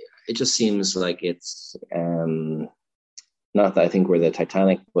 So it just seems like it's not that I think we're the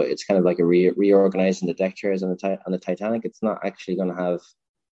Titanic, but it's kind of like a reorganizing the deck chairs on the Titanic. It's not actually going to have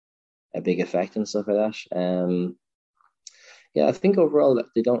a big effect and stuff like that. I think overall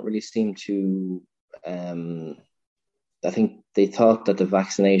they don't really seem to. I think they thought that the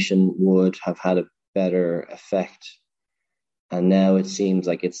vaccination would have had a better effect, and now it seems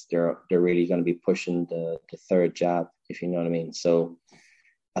like they're really going to be pushing the third jab, if you know what I mean. So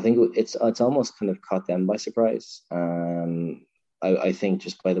I think it's almost kind of caught them by surprise. I think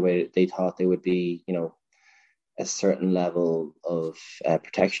just by the way they thought they would be, a certain level of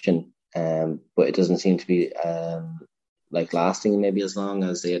protection, but it doesn't seem to be lasting maybe as long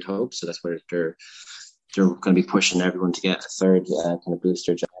as they had hoped. So that's where they're going to be pushing everyone to get a third kind of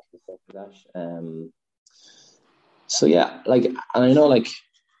booster jab and stuff like that. So yeah, and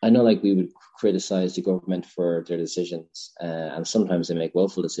I know we would criticize the government for their decisions, and sometimes they make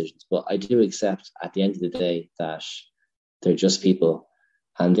woeful decisions, but I do accept at the end of the day that they're just people,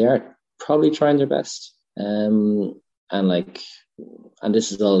 and they are probably trying their best. And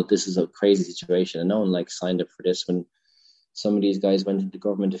this is a crazy situation, and no one signed up for this. When some of these guys went into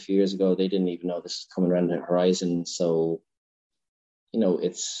government a few years ago, they didn't even know this was coming around the horizon. So,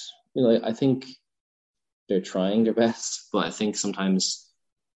 I think they're trying their best, but I think sometimes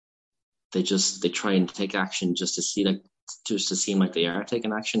they try and take action just to seem like they are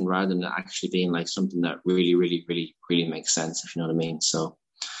taking action, rather than actually being something that really, really, really, really makes sense, if you know what I mean. So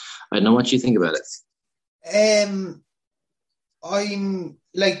I don't know what you think about it. I'm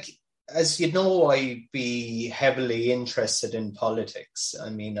as you know, I'd be heavily interested in politics. I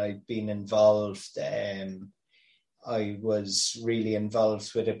mean, I've been involved. I was really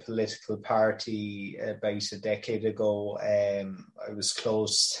involved with a political party about a decade ago. I was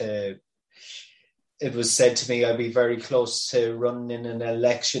close to. It was said to me I'd be very close to running in an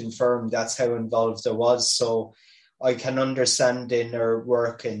election firm. That's how involved I was. So I can understand the inner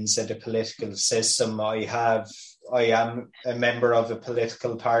workings of the political system. I am a member of a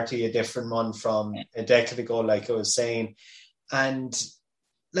political party, a different one from a decade ago, like I was saying. And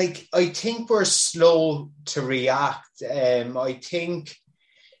I think we're slow to react. I think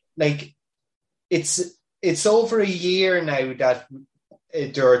it's over a year now that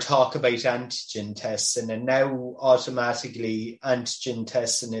there are talk about antigen testing, and now automatically antigen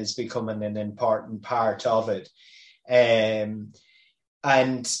testing is becoming an important part of it. And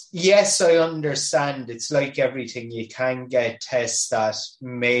yes, I understand it's like everything. You can get tests that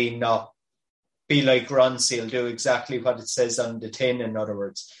may not be like Ronseal, do exactly what it says on the tin, in other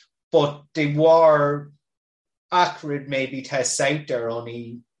words. But there were accurate maybe tests out there,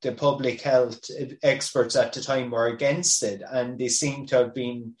 only the public health experts at the time were against it, and they seem to have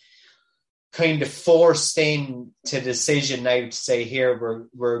been kind of forced into decision now to say, here,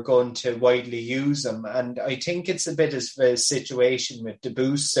 we're going to widely use them. And I think it's a bit of a situation with the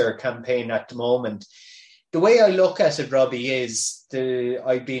booster campaign at the moment. The way I look at it, Robbie, is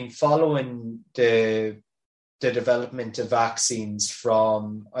I've been following the development of vaccines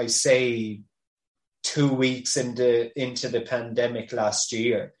from, I say, 2 weeks into the pandemic last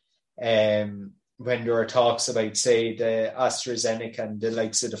year, when there were talks about, say, the AstraZeneca and the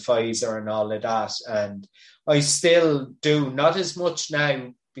likes of the Pfizer and all of that. And I still do, not as much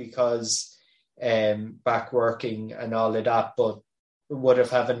now because back working and all of that, but would have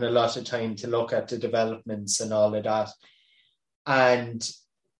having a lot of time to look at the developments and all of that. And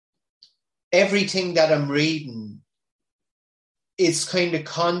everything that I'm reading is kind of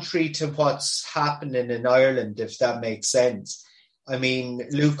contrary to what's happening in Ireland, if that makes sense. I mean,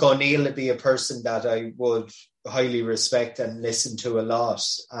 Luke O'Neill would be a person that I would highly respect and listen to a lot.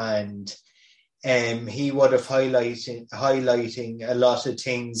 And he would have highlighting a lot of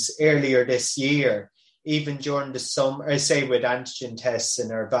things earlier this year, even during the summer, I say with antigen tests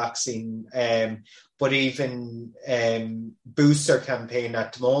and our vaccine, but even booster campaign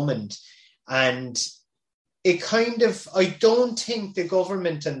at the moment. And it kind of, I don't think the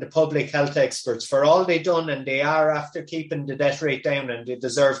government and the public health experts, for all they've done, and they are after keeping the death rate down, and they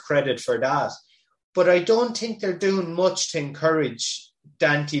deserve credit for that, but I don't think they're doing much to encourage the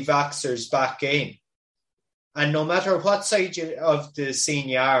anti-vaxxers back in. And no matter what side of the scene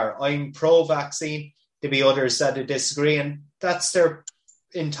you are, I'm pro-vaccine. There'll be others that disagree, and that's their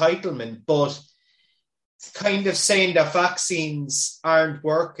entitlement. But kind of saying that vaccines aren't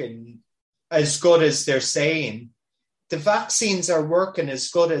working as good as they're saying, the vaccines are working as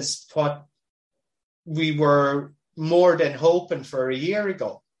good as what we were more than hoping for a year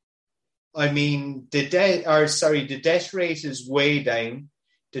ago. I mean, the death rate is way down.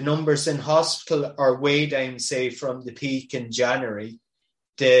 The numbers in hospital are way down, say, from the peak in January.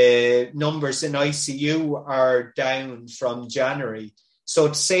 The numbers in ICU are down from January. So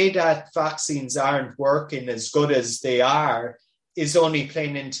to say that vaccines aren't working as good as they are is only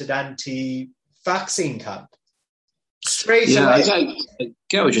playing into the anti-vaccine camp. Straight away. I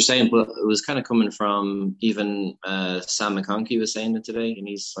get what you're saying, but it was kind of coming from even Sam McConkey was saying it today, and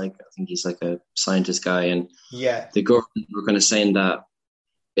he's like, I think he's like a scientist guy, and the government were kind of saying that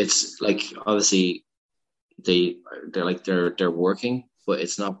it's like obviously they're working, but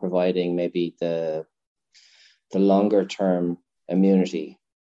it's not providing maybe the longer term immunity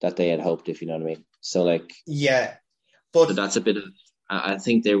that they had hoped, if you know what I mean. So so that's a bit of, I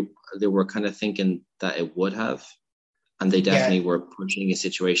think they were kind of thinking that it would have, and they definitely were pushing a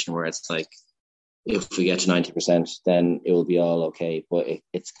situation where it's like, if we get to 90%, then it will be all okay. But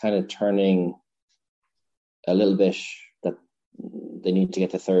it's kind of turning a little bit that they need to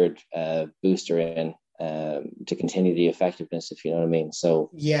get the third booster in to continue the effectiveness, if you know what I mean. So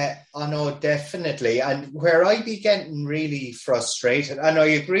I know, definitely. And where I be getting really frustrated, and I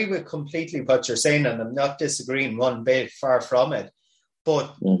agree with completely what you're saying, and I'm not disagreeing one bit, far from it.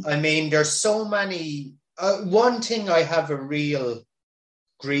 But I mean, there's so many. One thing I have a real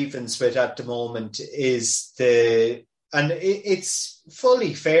grievance with at the moment is it's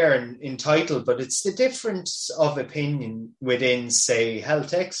fully fair and entitled, but it's the difference of opinion within, say,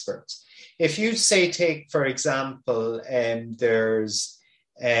 health experts. If you say, take, for example, there's,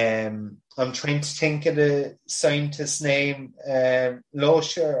 I'm trying to think of the scientist's name,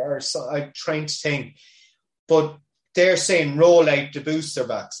 Losher, or so, I'm trying to think, but they're saying roll out the booster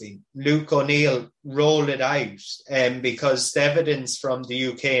vaccine. Luke O'Neill, roll it out, because the evidence from the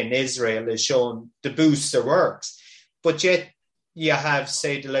UK and Israel has shown the booster works. But yet you have,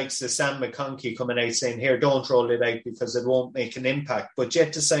 say, the likes of Sam McConkey coming out saying, here, don't roll it out because it won't make an impact. But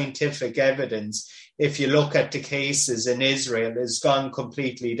yet the scientific evidence, if you look at the cases in Israel, has gone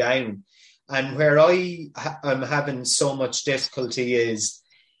completely down. And where I'm having so much difficulty is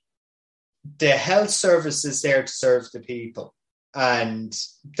the health service is there to serve the people. And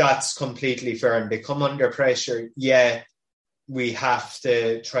that's completely fair. And they come under pressure. Yeah, we have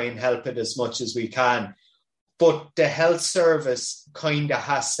to try and help it as much as we can. But the health service kind of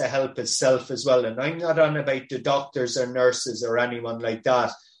has to help itself as well. And I'm not on about the doctors or nurses or anyone like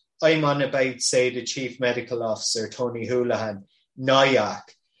that. I'm on about, say, the Chief Medical Officer, Tony Houlihan, NIAC.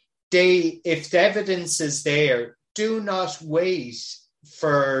 If the evidence is there, do not wait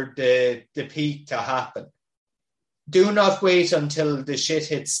for the peak to happen. Do not wait until the shit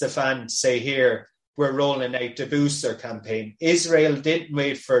hits the fan to say, here, we're rolling out the booster campaign. Israel didn't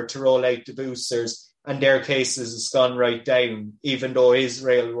wait for it to roll out the boosters, and their cases has gone right down, even though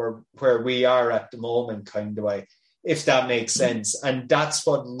Israel were where we are at the moment, kind of way, if that makes sense. And that's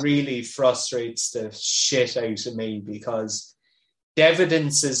what really frustrates the shit out of me, because the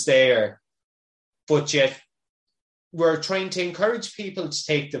evidence is there, but yet we're trying to encourage people to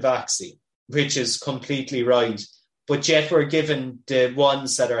take the vaccine, which is completely right. But yet we're giving the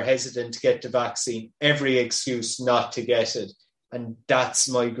ones that are hesitant to get the vaccine every excuse not to get it. And that's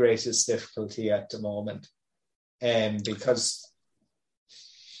my greatest difficulty at the moment. Because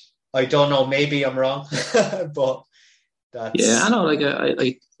I don't know, maybe I'm wrong, but that's... Yeah, I know, I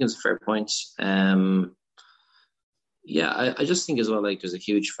think it's a fair point. I just think as well, there's a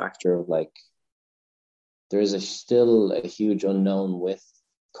huge factor of there is still a huge unknown with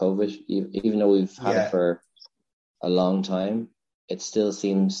COVID, even though we've had it for a long time. It still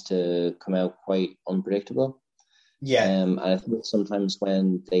seems to come out quite unpredictable. And I think sometimes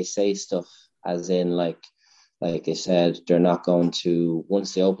when they say stuff, as in like I said, they're not going to,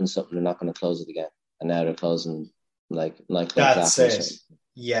 once they open something, they're not going to close it again, and now they're closing like that's that. it.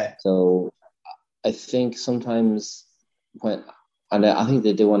 Yeah. So I think sometimes I think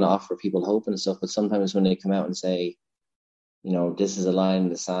they do want to offer people hope and stuff, but sometimes when they come out and say, this is a line in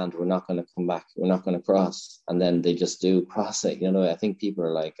the sand, we're not going to come back, we're not going to cross, and then they just do cross it, I think people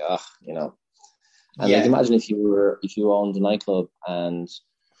are like, and imagine if you owned a nightclub and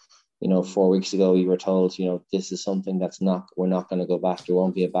 4 weeks ago you were told, this is something we're not going to go back, there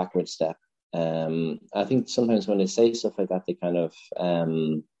won't be a backward step. I think sometimes when they say stuff like that, they kind of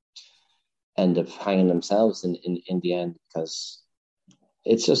end up hanging themselves in the end, because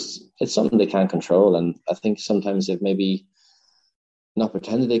it's something they can't control. And I think sometimes they've maybe not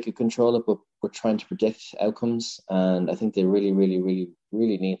pretended they could control it, but we're trying to predict outcomes. And I think they really, really, really,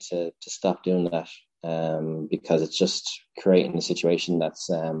 really need to stop doing that, because it's just creating a situation that's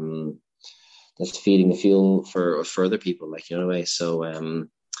feeding the fuel for other people, like, in a way. So,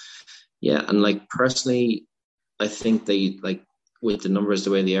 yeah. And like, personally, I think they, like, with the numbers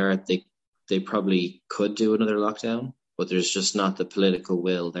the way they are, they probably could do another lockdown, but there's just not the political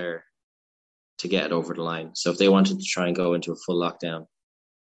will there to get it over the line. So if they wanted to try and go into a full lockdown,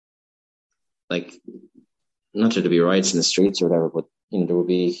 like, not that there'd be riots in the streets or whatever, but, there would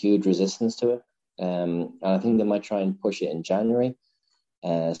be a huge resistance to it. And I think they might try and push it in January,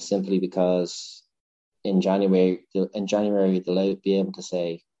 simply because in January they'll be able to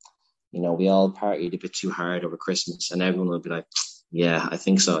say, we all partied a bit too hard over Christmas, and everyone will be like, yeah, I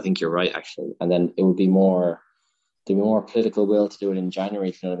think so. I think you're right, actually. And then it would be more political will to do it in January,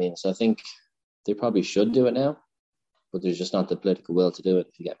 if you know what I mean. So I think they probably should do it now, but there's just not the political will to do it,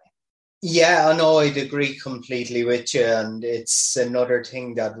 if you get me. Yeah, I know, I'd agree completely with you. And it's another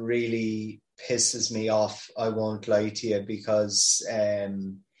thing that really pisses me off, I won't lie to you, because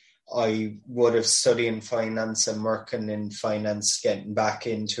I would have studied in finance and working in finance, getting back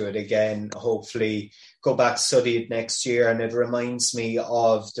into it again, hopefully go back study it next year. And it reminds me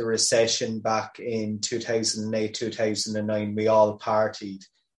of the recession back in 2008, 2009. We all partied.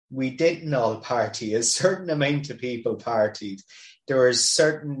 We didn't all party. A certain amount of people partied. There was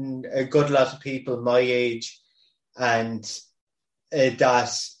a good lot of people my age and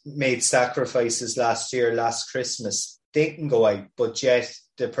that made sacrifices last Christmas. They didn't go out, but yet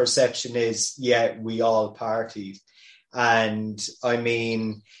the perception is, yeah, we all partied. And I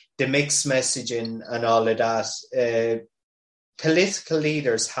mean, the mixed messaging and all of that, political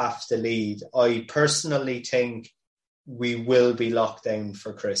leaders have to lead. I personally think we will be locked down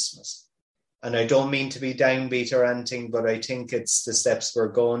for Christmas. And I don't mean to be downbeat or anything, but I think it's the steps we're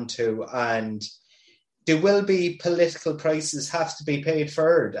going to. And there will be political prices have to be paid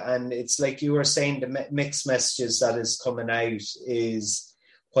for it. And it's like you were saying, the mixed messages that is coming out is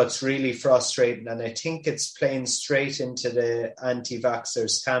what's really frustrating. And I think it's playing straight into the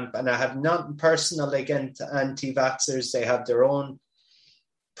anti-vaxxers camp. And I have nothing personal against anti-vaxxers. They have their own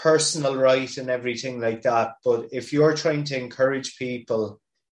personal right and everything like that. But if you're trying to encourage people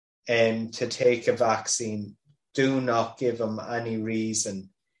to take a vaccine, do not give them any reason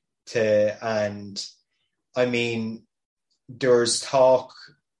to. And I mean, there's talk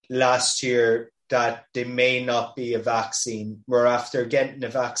last year that there may not be a vaccine. We're after getting a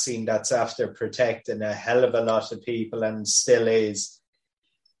vaccine that's after protecting a hell of a lot of people, and still is.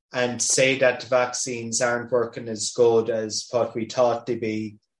 And say that the vaccines aren't working as good as what we thought they'd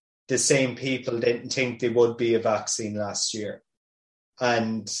be. The same people didn't think there would be a vaccine last year.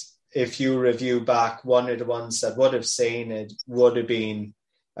 And if you review back, one of the ones that would have seen it would have been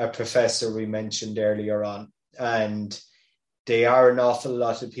a professor we mentioned earlier on. And they are an awful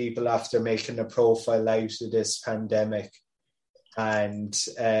lot of people after making a profile out of this pandemic. And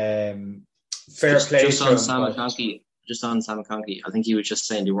fair play just to on him. Sam McConkey, I think he was just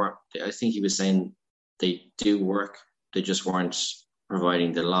saying they weren't. I think he was saying they do work. They just weren't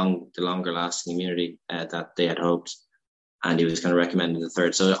providing the longer lasting immunity that they had hoped. And he was kind of recommending the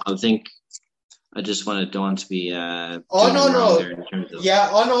third. So I think I just don't want to be. No.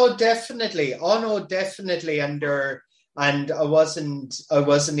 Definitely. And I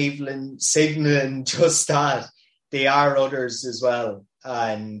wasn't even signaling just that. They are others as well,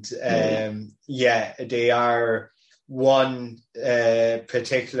 and they are one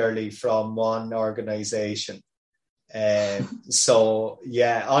particularly from one organisation. So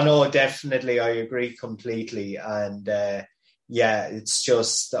definitely, I agree completely. And it's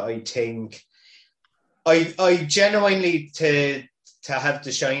just, I think I genuinely, to have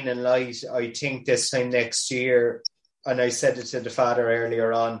the shining light, I think this time next year, and I said it to the father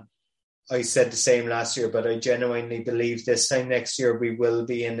earlier on, I said the same last year, but I genuinely believe this time next year we will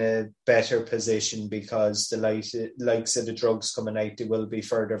be in a better position, because the likes of the drugs coming out, there will be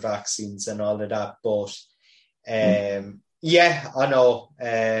further vaccines and all of that. But I know.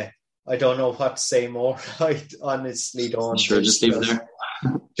 I don't know what to say more. I honestly don't. Sure, just leave it there.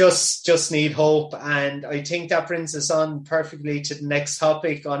 Just need hope. And I think that brings us on perfectly to the next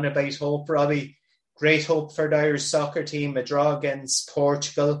topic on about hope, Robbie. Great hope for the Irish soccer team. A draw against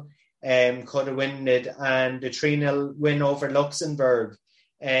Portugal could have won it, and a 3-0 win over Luxembourg.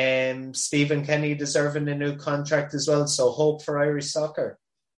 Stephen Kenny deserving a new contract as well. So hope for Irish soccer.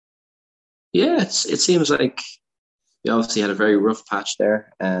 Yeah, it seems like we obviously had a very rough patch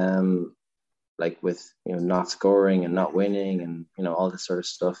there. like with, not scoring and not winning and, all this sort of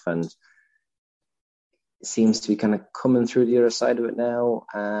stuff. And it seems to be kind of coming through the other side of it now.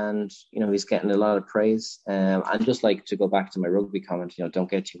 And, he's getting a lot of praise. And just like to go back to my rugby comment, don't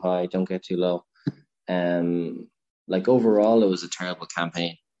get too high, don't get too low. Like overall, it was a terrible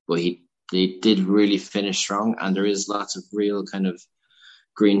campaign, but they did really finish strong. And there is lots of real kind of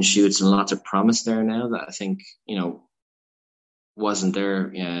green shoots and lots of promise there now that I think, wasn't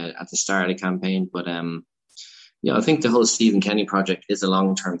there at the start of the campaign. But I think the whole Stephen Kenny project is a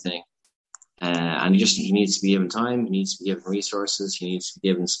long-term thing, and he needs to be given time, he needs to be given resources, he needs to be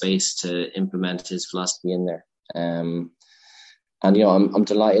given space to implement his philosophy in there. And I'm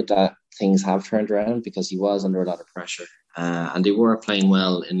delighted that things have turned around, because he was under a lot of pressure, and they were playing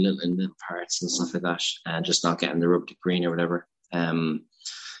well in little parts and stuff like that, and just not getting the rub to green or whatever.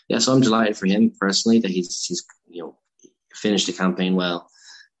 So I'm delighted for him personally that he's finished the campaign well,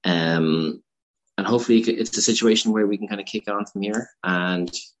 and hopefully it's a situation where we can kind of kick on from here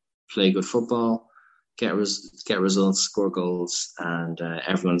and play good football, get results, score goals, and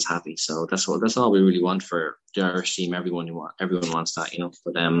everyone's happy. So that's all we really want for the Irish team. Everyone wants that,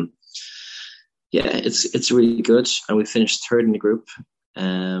 But it's really good, and we finished third in the group,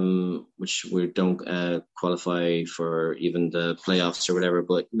 which we don't qualify for even the playoffs or whatever.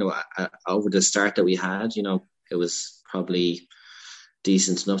 But over the start that we had, it was probably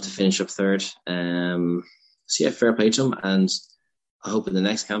decent enough to finish up third. Fair play to them, and I hope in the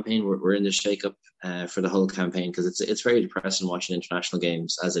next campaign we're in the shake-up for the whole campaign, because it's very depressing watching international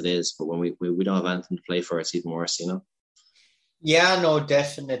games as it is, but when we don't have anything to play for, it's even worse, Yeah, no,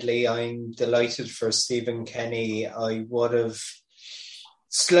 definitely. I'm delighted for Stephen Kenny. I would have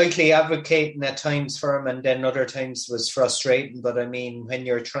slightly advocating at times for him, and then other times was frustrating. But I mean, when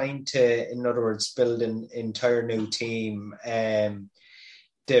you're trying to, in other words, build an entire new team,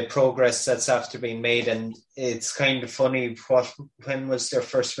 the progress that's after being made, and it's kind of funny. When was their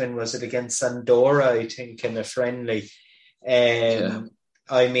first win? Was it against Andorra? I think in a friendly.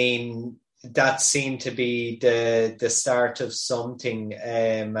 I mean, that seemed to be the start of something,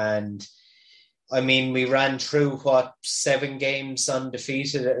 and I mean, we ran through 7 games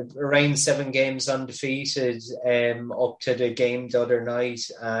undefeated, around 7 games undefeated, up to the game the other night,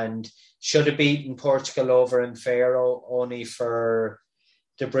 and should have beaten Portugal over in Faro, only for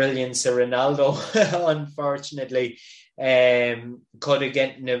the brilliance of Ronaldo, unfortunately. Could have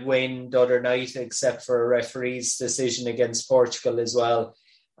gotten a win the other night, except for a referee's decision against Portugal as well.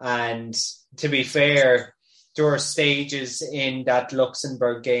 And to be fair, there were stages in that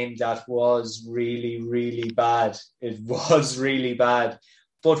Luxembourg game that was really, really bad. It was really bad.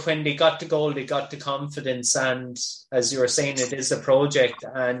 But when they got the goal, they got the confidence. And as you were saying, it is a project.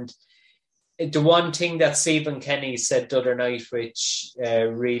 And the one thing that Stephen Kenny said the other night, which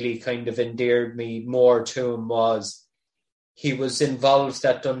really kind of endeared me more to him, was he was involved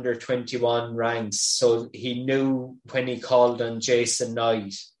at under 21 ranks. So he knew when he called on Jason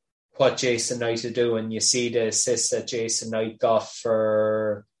Knight, what Jason Knight would do. And you see the assist that Jason Knight got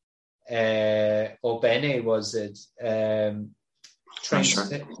for O'Bene, was it? I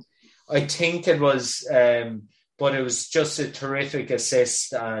think it was, but it was just a terrific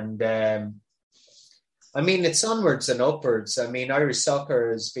assist. And I mean, it's onwards and upwards. I mean, Irish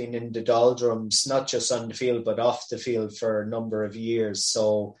soccer has been in the doldrums, not just on the field, but off the field for a number of years.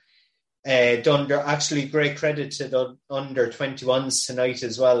 So actually, great credit to the under-21s tonight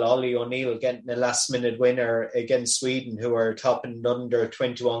as well. Ollie O'Neill getting a last-minute winner against Sweden, who are topping the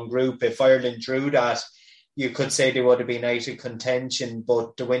under-21 group. If Ireland drew that, you could say they would have been out of contention,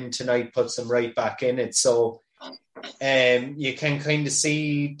 but the win tonight puts them right back in it. So you can kind of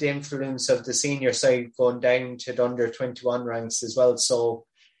see the influence of the senior side going down to the under-21 ranks as well. So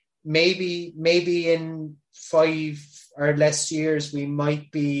maybe in 5 or less years, we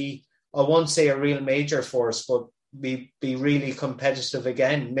might be, I won't say a real major force, but be really competitive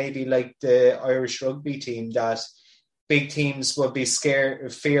again. Maybe like the Irish rugby team, that big teams would be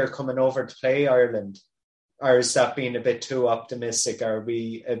fear coming over to play Ireland. Or is that being a bit too optimistic? Are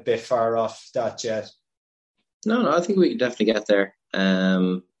we a bit far off that yet? No, I think we can definitely get there.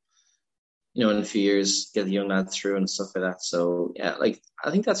 In a few years, get the young lads through and stuff like that. So yeah, I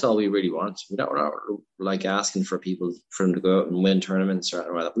think that's all we really want. We're not like asking for them to go out and win tournaments or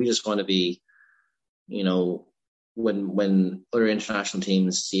anything like that. We just want to be, when other international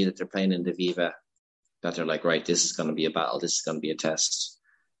teams see that they're playing in the Viva, that they're like, right, this is going to be a battle, this is going to be a test,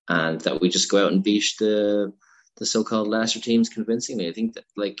 and that we just go out and beat the so-called lesser teams convincingly. I think that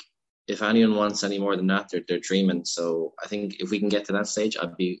if anyone wants any more than that, they're dreaming. So I think if we can get to that stage,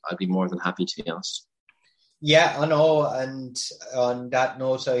 I'd be more than happy, to be honest. Yeah, I know, and on that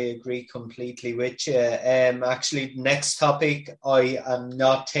note, I agree completely with you. Actually, next topic, I am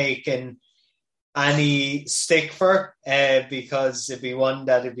not taking any stick for, because it'd be one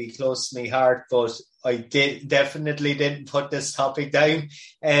that'd be close to my heart, but I definitely didn't put this topic down.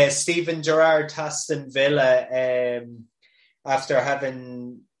 Stephen Gerrard, Aston Villa, after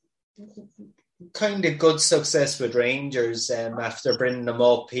having kind of good success with Rangers, after bringing them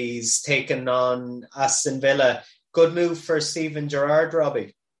up, he's taken on Aston Villa. Good move for Stephen Gerrard,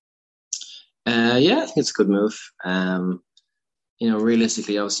 Robbie. Yeah, I think it's a good move.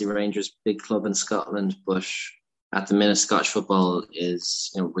 Realistically, obviously Rangers, big club in Scotland, but at the minute Scottish football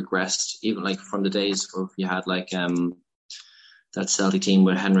is, regressed. Even like from the days of you had like that Celtic team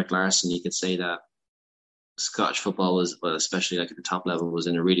with Henrik Larsson, you could say that Scottish football was, well, especially like at the top level, was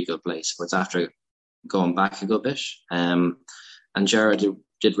in a really good place. But it's after going back a good bit. And Gerrard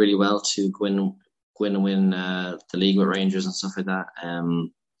did really well to go in and win the league with Rangers and stuff like that.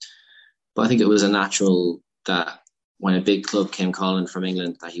 But I think it was a natural that when a big club came calling from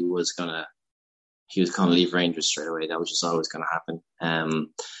England, that he was gonna leave Rangers straight away. That was just always gonna happen.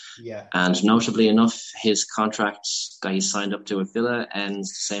 Yeah. And notably enough, his contract that he signed up to with Villa ends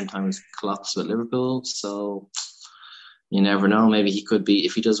the same time as Klopp's with Liverpool. So you never know. Maybe he could be,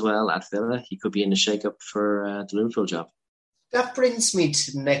 if he does well at Villa, he could be in the shake-up for the Liverpool job. That brings me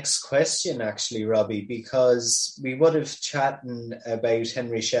to the next question, actually, Robbie, because we would have chatting about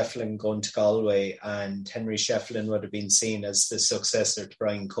Henry Shefflin going to Galway, and Henry Shefflin would have been seen as the successor to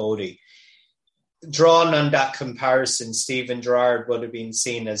Brian Cody. Drawn on that comparison, Stephen Gerrard would have been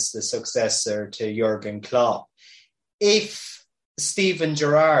seen as the successor to Jurgen Klopp. If Stephen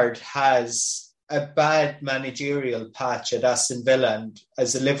Gerrard has a bad managerial patch at Aston Villa, and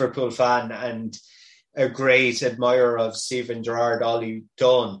as a Liverpool fan and a great admirer of Stephen Gerrard, all he's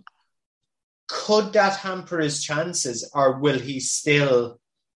done, could that hamper his chances, or will he still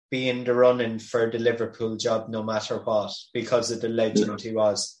be in the running for the Liverpool job no matter what, because of the legend he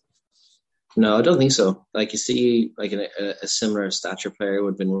was? No, I don't think so. Like, you see, like a similar stature player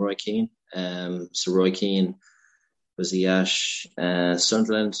would have been Roy Keane. So Roy Keane was he at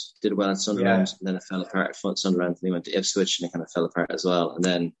Sunderland, did well at Sunderland, and then it fell apart at Sunderland, and he went to Ipswich, and it kind of fell apart as well. And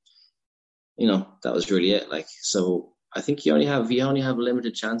then, that was really it. Like, so I think you only have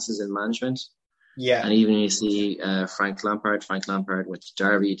limited chances in management. Yeah. And even you see Frank Lampard went to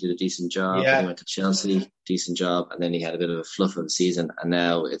Derby, did a decent job. Yeah. Then he went to Chelsea, decent job, and then he had a bit of a fluff of a season. And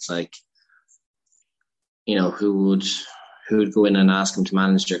now it's like, who would go in and ask him to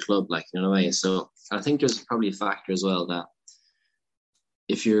manage their club, like, So I think there's probably a factor as well that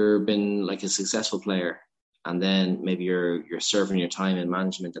if you've been like a successful player and then maybe you're serving your time in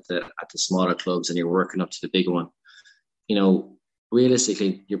management at the smaller clubs and you're working up to the big one,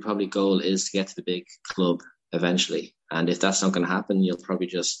 realistically your probably goal is to get to the big club eventually. And if that's not going to happen, you'll probably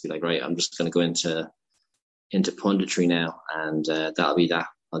just be like, right, I'm just going to go into punditry now, and that'll be that.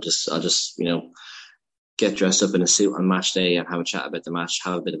 I'll just get dressed up in a suit on match day and have a chat about the match,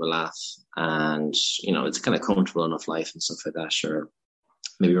 have a bit of a laugh, and it's kind of comfortable enough life and stuff like that. Sure,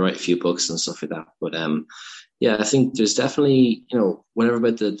 maybe write a few books and stuff like that. But yeah, I think there's definitely whatever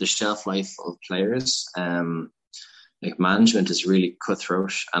about the shelf life of players. Like, management is really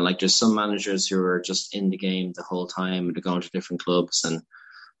cutthroat, and like there's some managers who are just in the game the whole time and they're going to different clubs and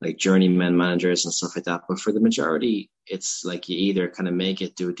like journeyman managers and stuff like that. But for the majority, it's like you either kind of make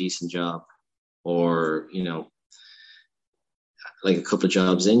it, do a decent job, or like a couple of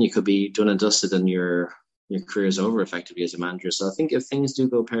jobs in, you could be done and dusted and your career's over effectively as a manager. So I think if things do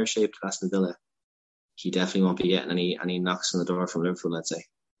go pear-shaped at Aston Villa, he definitely won't be getting any knocks on the door from Liverpool, I'd say.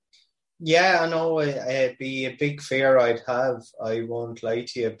 Yeah, I know it'd be a big fear I'd have, I won't lie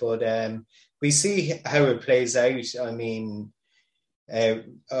to you, but we see how it plays out. I mean, I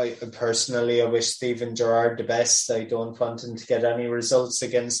personally wish Stephen Gerrard the best. I don't want him to get any results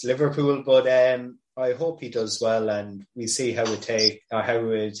against Liverpool, but I hope he does well, and we see how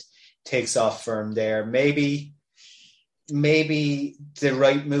it takes off for him there. Maybe the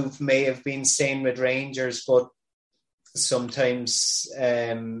right move may have been staying with Rangers, but sometimes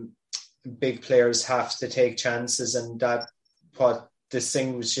big players have to take chances, and that what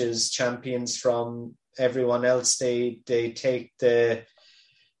distinguishes champions from everyone else. They take the,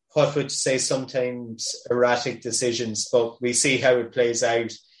 what would you say, sometimes erratic decisions, but we see how it plays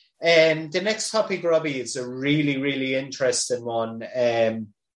out. The next topic, Robbie, is a really, really interesting one.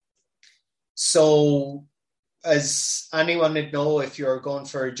 So as anyone would know, if you're going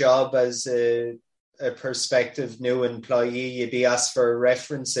for a job as a prospective new employee, you'd be asked for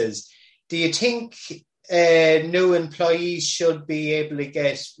references. Do you think new employees should be able to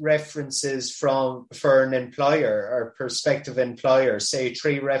get references for an employer or prospective employer, say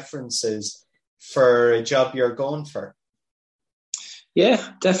 3 references for a job you're going for.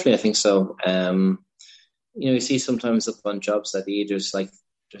 Yeah, definitely. I think so. You see sometimes up on jobs that there's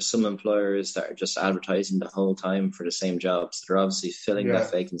some employers that are just advertising the whole time for the same jobs. They're obviously filling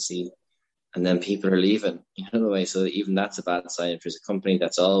that vacancy, and then people are leaving. So even that's a bad sign. If there's a company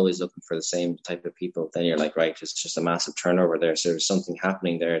that's always looking for the same type of people, then you're like, right, it's just a massive turnover there. So there's something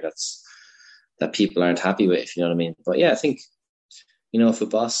happening there that people aren't happy with, if you know what I mean. But yeah, I think, if a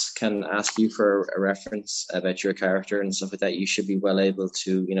boss can ask you for a reference about your character and stuff like that, you should be well able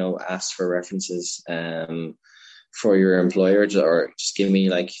to, ask for references for your employer, or just give me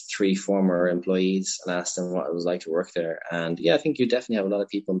like 3 former employees and ask them what it was like to work there. And yeah, I think you definitely have a lot of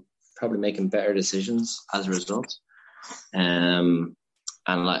people probably making better decisions as a result. And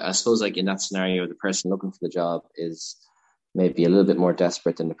I suppose in that scenario, the person looking for the job is maybe a little bit more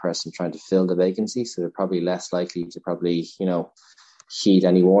desperate than the person trying to fill the vacancy. So they're probably less likely to heed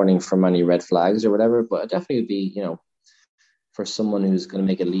any warning from any red flags or whatever. But it definitely would be, for someone who's going to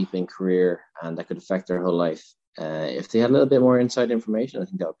make a leap in career and that could affect their whole life, if they had a little bit more inside information, I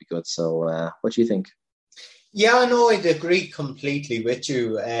think that would be good. So what do you think? Yeah, no, I'd agree completely with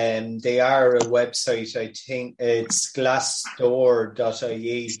you. They are a website, I think it's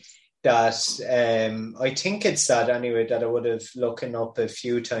glassdoor.ie, that I think it's that anyway, that I would have looking up a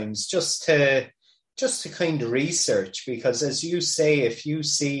few times just to kind of research, because as you say, if you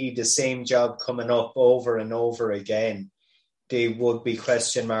see the same job coming up over and over again, there would be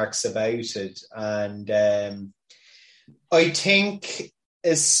question marks about it. And I think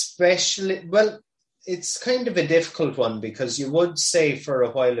especially, it's kind of a difficult one, because you would say for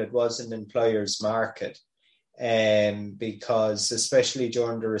a while it was an employer's market, because especially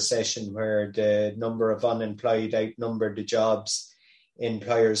during the recession where the number of unemployed outnumbered the jobs,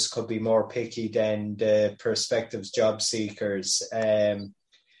 employers could be more picky than the prospective job seekers.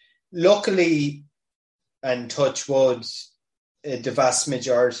 Luckily, and touch wood, the vast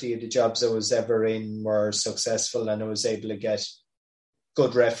majority of the jobs I was ever in were successful, and I was able to get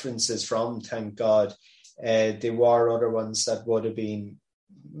good references from, thank God. There were other ones that would have been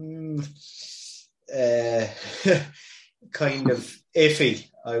kind of iffy,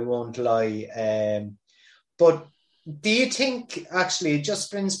 I won't lie. But do you think, actually, it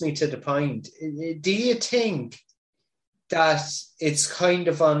just brings me to the point, do you think that it's kind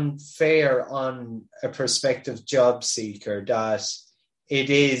of unfair on a prospective job seeker that it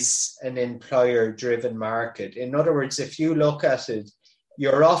is an employer-driven market? In other words, if you look at it,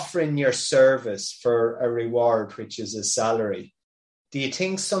 you're offering your service for a reward, which is a salary. Do you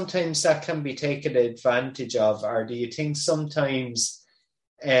think sometimes that can be taken advantage of, or do you think sometimes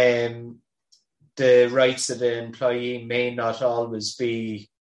the rights of the employee may not always be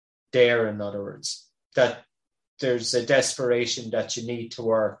there? In other words, that there's a desperation that you need to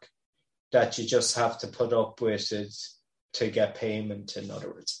work, that you just have to put up with it to get payment, in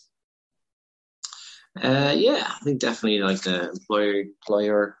other words? Yeah, I think definitely the employer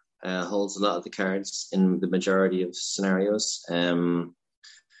holds a lot of the cards in the majority of scenarios.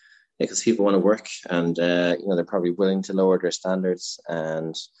 Because people want to work, and they're probably willing to lower their standards,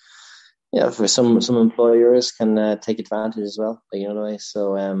 and for some employers can take advantage as well.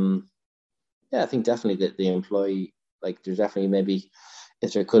 So I think definitely that the employee, there's definitely maybe,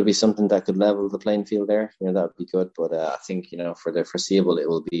 if there could be something that could level the playing field there, that would be good. But I think for the foreseeable, it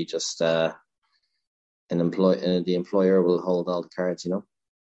will be just the employer will hold all the cards.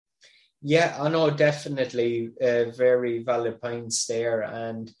 Yeah, I know, definitely very valid points there,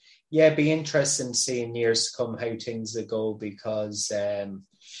 and it'd be interesting seeing years to come how things will go, because there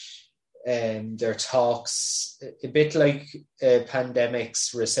are talks a bit like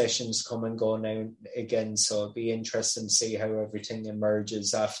pandemics, recessions come and go now again, so it'd be interesting to see how everything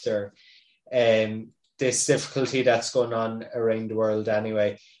emerges after this difficulty that's going on around the world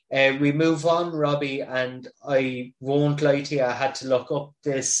anyway. We move on, Robbie, and I won't lie to you, I had to look up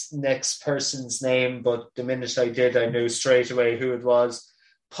this next person's name, but the minute I did, I knew straight away who it was.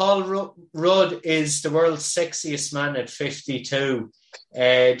 Paul Rudd is the world's sexiest man at 52.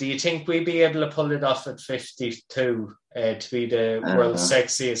 Do you think we'd be able to pull it off at 52 to be the world's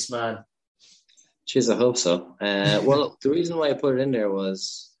sexiest man? Jeez, I hope so. Well, the reason why I put it in there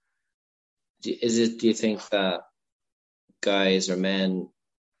was, do you think that guys or men,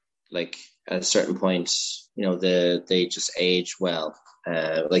 at a certain point, they just age well?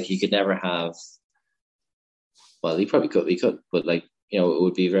 You could never have, well, we could, but it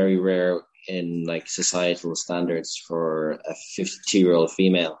would be very rare in societal standards for a 52-year-old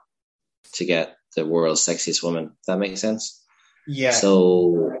female to get the world's sexiest woman. Does that make sense? Yeah.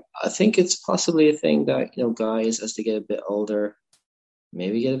 So I think it's possibly a thing that, guys, as they get a bit older,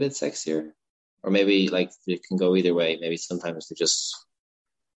 maybe get a bit sexier, or maybe like it can go either way. Maybe sometimes they just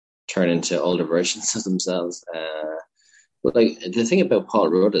turn into older versions of themselves. But like the thing about Paul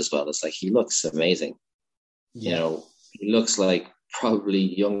Rudd as well is like he looks amazing. Yeah. He looks like probably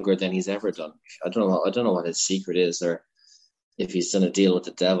younger than he's ever done. I don't know what his secret is, or if he's done a deal with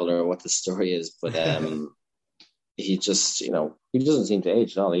the devil, or what the story is. But he just, he doesn't seem to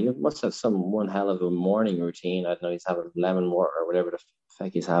age at all. He must have one hell of a morning routine. I don't know, he's having lemon water or whatever the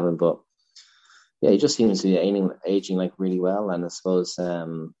heck he's having. But yeah, he just seems to be aging like really well. And I suppose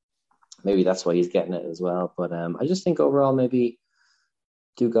maybe that's why he's getting it as well. But I just think overall, maybe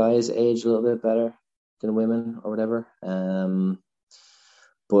do guys age a little bit better than women or whatever?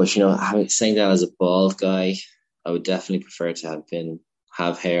 But saying that as a bald guy, I would definitely prefer to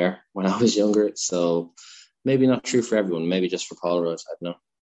have hair when I was younger. So maybe not true for everyone. Maybe just for Paul Rudd. I don't know.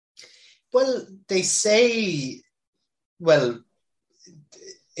 Well, they say. Well,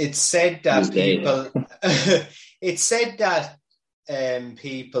 it's said that people. It's said that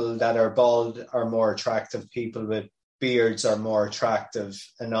people that are bald are more attractive. People with beards are more attractive,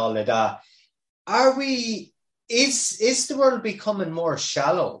 and all of that. Are we? Is the world becoming more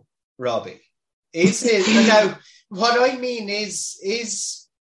shallow, Robbie? Is it now? What I mean is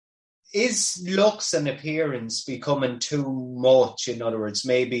looks and appearance becoming too much? In other words,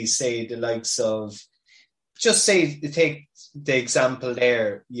 maybe say the likes of, just say, take the example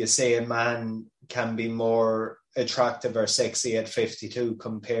there. You say a man can be more attractive or sexy at 52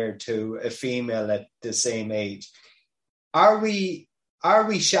 compared to a female at the same age. Are we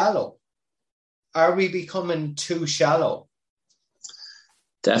shallow? Are we becoming too shallow?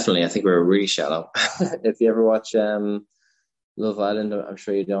 Definitely. I think we're really shallow. If you ever watch Love Island, I'm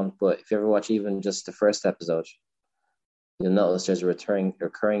sure you don't, but if you ever watch even just the first episode, you'll notice there's a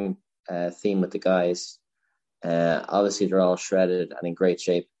recurring theme with the guys. Obviously they're all shredded and in great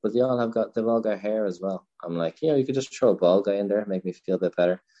shape, but they've all got hair as well. I'm like, you could just throw a bald guy in there, make me feel a bit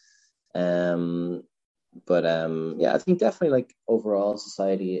better. But I think definitely like overall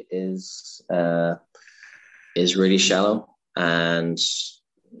society is really shallow. And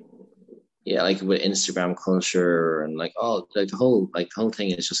yeah, like with Instagram culture and like the whole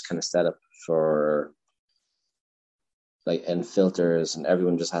thing is just kind of set up for like, and filters, and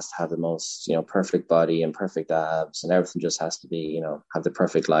everyone just has to have the most perfect body and perfect abs, and everything just has to be have the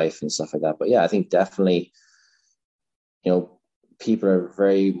perfect life and stuff like that. But yeah, I think definitely people are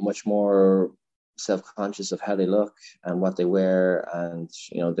very much more self-conscious of how they look and what they wear, and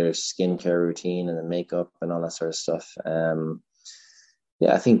their skincare routine and the makeup and all that sort of stuff.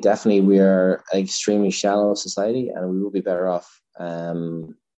 I think definitely we are an extremely shallow society, and we will be better off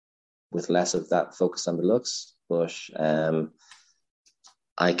with less of that focus on the looks. But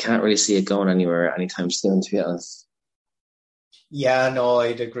I can't really see it going anywhere anytime soon, to be honest. Yeah, no,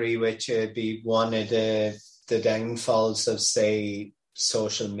 I'd agree with you. It'd be one of the downfalls of, say,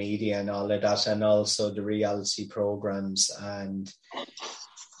 social media and all of that, and also the reality programs. And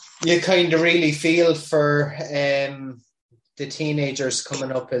you kind of really feel for the teenagers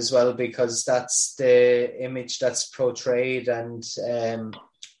coming up as well, because that's the image that's portrayed. And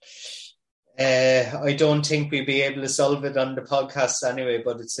I don't think we'll be able to solve it on the podcast anyway,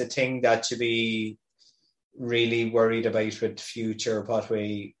 but it's a thing that you be really worried about with the future, what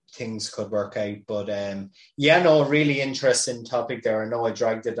way things could work out. But really interesting topic there. I know I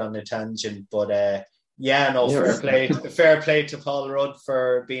dragged it on a tangent, but fair play to Paul Rudd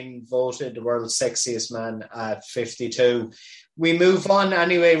for being voted the world's sexiest man at 52. We move on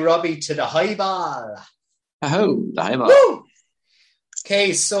anyway, Robbie, to the high ball. Oh, the high ball. Woo!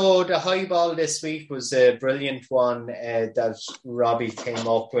 Okay, so the high ball this week was a brilliant one that Robbie came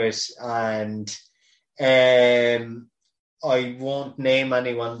up with, and I won't name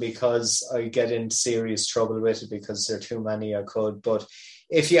anyone because I get in serious trouble with it because there are too many I could. But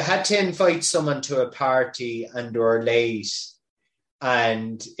if you had to invite someone to a party and they were late,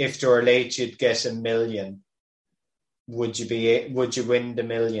 and if they were late you'd get $1 million, would you win the $1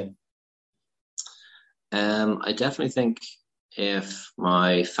 million? I definitely think if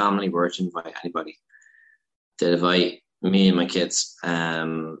my family were to invite anybody, they'd invite me and my kids.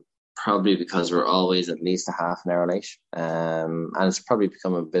 Probably because we're always at least a half an hour late. And it's probably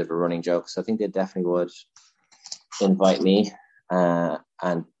become a bit of a running joke. So I think they definitely would invite me.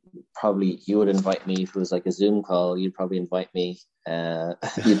 And probably you would invite me if it was like a Zoom call. You'd probably invite me.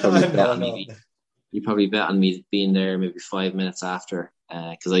 You'd probably bet on me. You'd probably bet on me being there maybe 5 minutes after.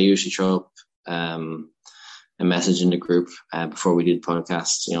 Because I usually throw up a a message in the group before we did the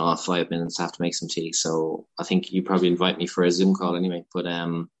podcast. You know, I'll 5 minutes, I have to make some tea. So I think you probably invite me for a Zoom call anyway. But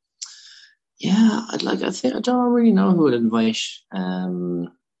yeah, I don't really know who would invite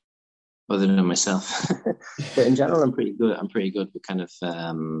other than myself. But in general, I'm pretty good. I'm pretty good with kind of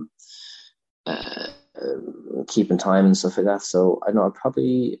keeping time and stuff like that. So I know I'll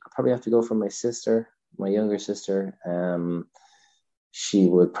probably have to go for my sister, my younger sister. She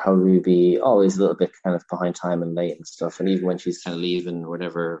would probably be always a little bit kind of behind time and late and stuff. And even when she's kind of leaving or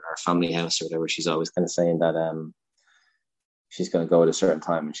whatever, our family house or whatever, she's always kind of saying that she's going to go at a certain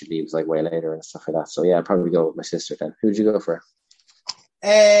time and she leaves like way later and stuff like that. So yeah, I'd probably go with my sister then. Who'd you go for?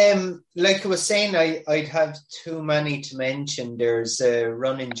 Like I was saying, I'd have too many to mention. There's a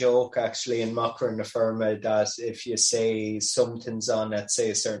running joke actually in Mocker and the Firma that if you say something's on at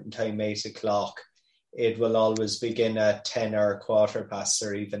say a certain time, 8:00, it will always begin at 10 or 15:15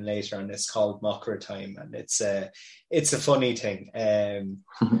 or even later, and it's called Mocker time, and it's a funny thing.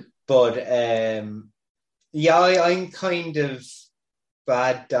 But yeah, I'm kind of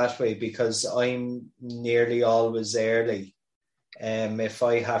bad that way because I'm nearly always early. If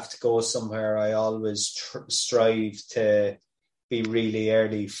I have to go somewhere, I always strive to be really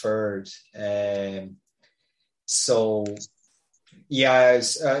early for it. So yeah,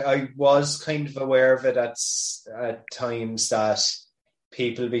 I was kind of aware of it at times that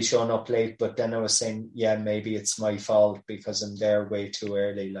people be showing up late, but then I was saying, yeah, maybe it's my fault because I'm there way too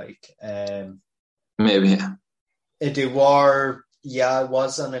early. Maybe, yeah. I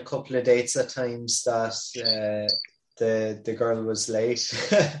was on a couple of dates at times that the girl was late,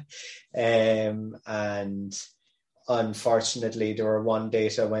 and unfortunately there were one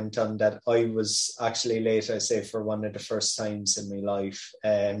date I went on that I was actually late, I say, for one of the first times in my life.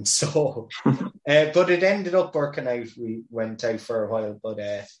 But it ended up working out. We went out for a while, but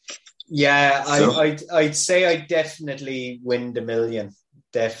yeah, I'd say I definitely win the million.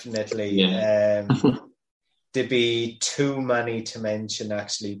 Definitely. Yeah. There'd be too many to mention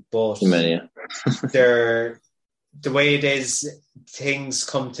actually, but too many, yeah. The way it is, things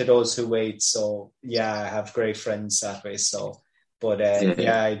come to those who wait. So yeah, I have great friends that way. So, but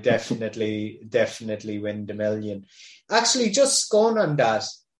yeah, I definitely win the million. Actually, just going on that,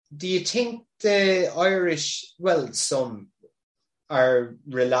 do you think the Irish, well, some are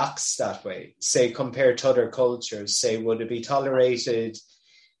relaxed that way, say compared to other cultures? Say, would it be tolerated?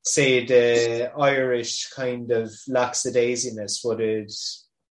 Say the Irish kind of lackadaisiness,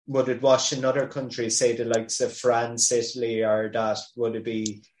 would it wash in other countries, say the likes of France, Italy, or that? Would it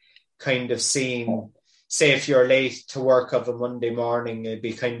be kind of seen, say if you're late to work of a Monday morning, it'd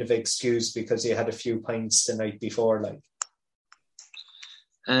be kind of excused because you had a few pints the night before, like?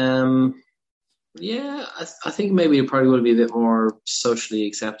 Yeah, I think maybe it probably would be a bit more socially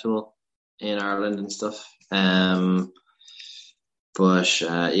acceptable in Ireland and stuff. But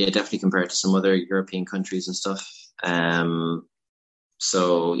yeah, definitely compared to some other European countries and stuff.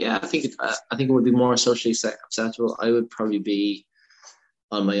 So yeah, I think it would be more socially acceptable. I would probably be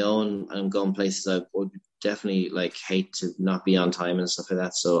on my own and going places I would definitely like hate to not be on time and stuff like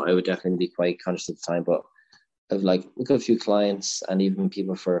that. So I would definitely be quite conscious of the time. But I've we've got a few clients and even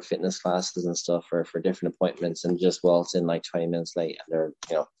people for fitness classes and stuff or for different appointments and just waltz in 20 minutes late and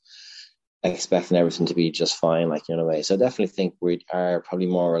they're, expecting everything to be just fine, in a way. So I definitely think we are probably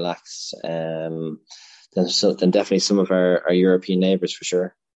more relaxed than definitely some of our European neighbours, for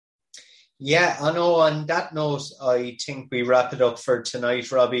sure. Yeah, I know. On that note, I think we wrap it up for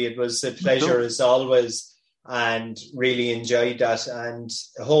tonight, Robbie. It was a pleasure as always and really enjoyed that. And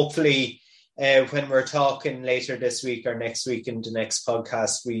hopefully when we're talking later this week or next week in the next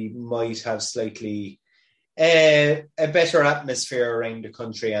podcast, we might have slightly a better atmosphere around the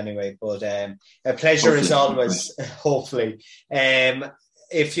country anyway. But a pleasure as always, hopefully.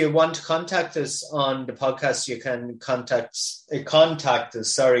 If you want to contact us on the podcast, you can contact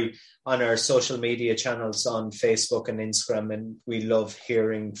us on our social media channels on Facebook and Instagram, and we love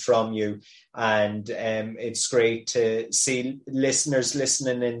hearing from you. And it's great to see listeners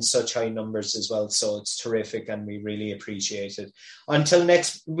listening in such high numbers as well. So it's terrific, and we really appreciate it. Until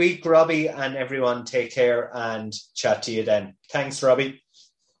next week, Robbie, and everyone, take care and chat to you then. Thanks, Robbie.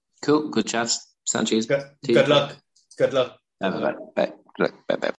 Cool. Good chat. Sanchez. Good luck. Good luck. Bye. Bye.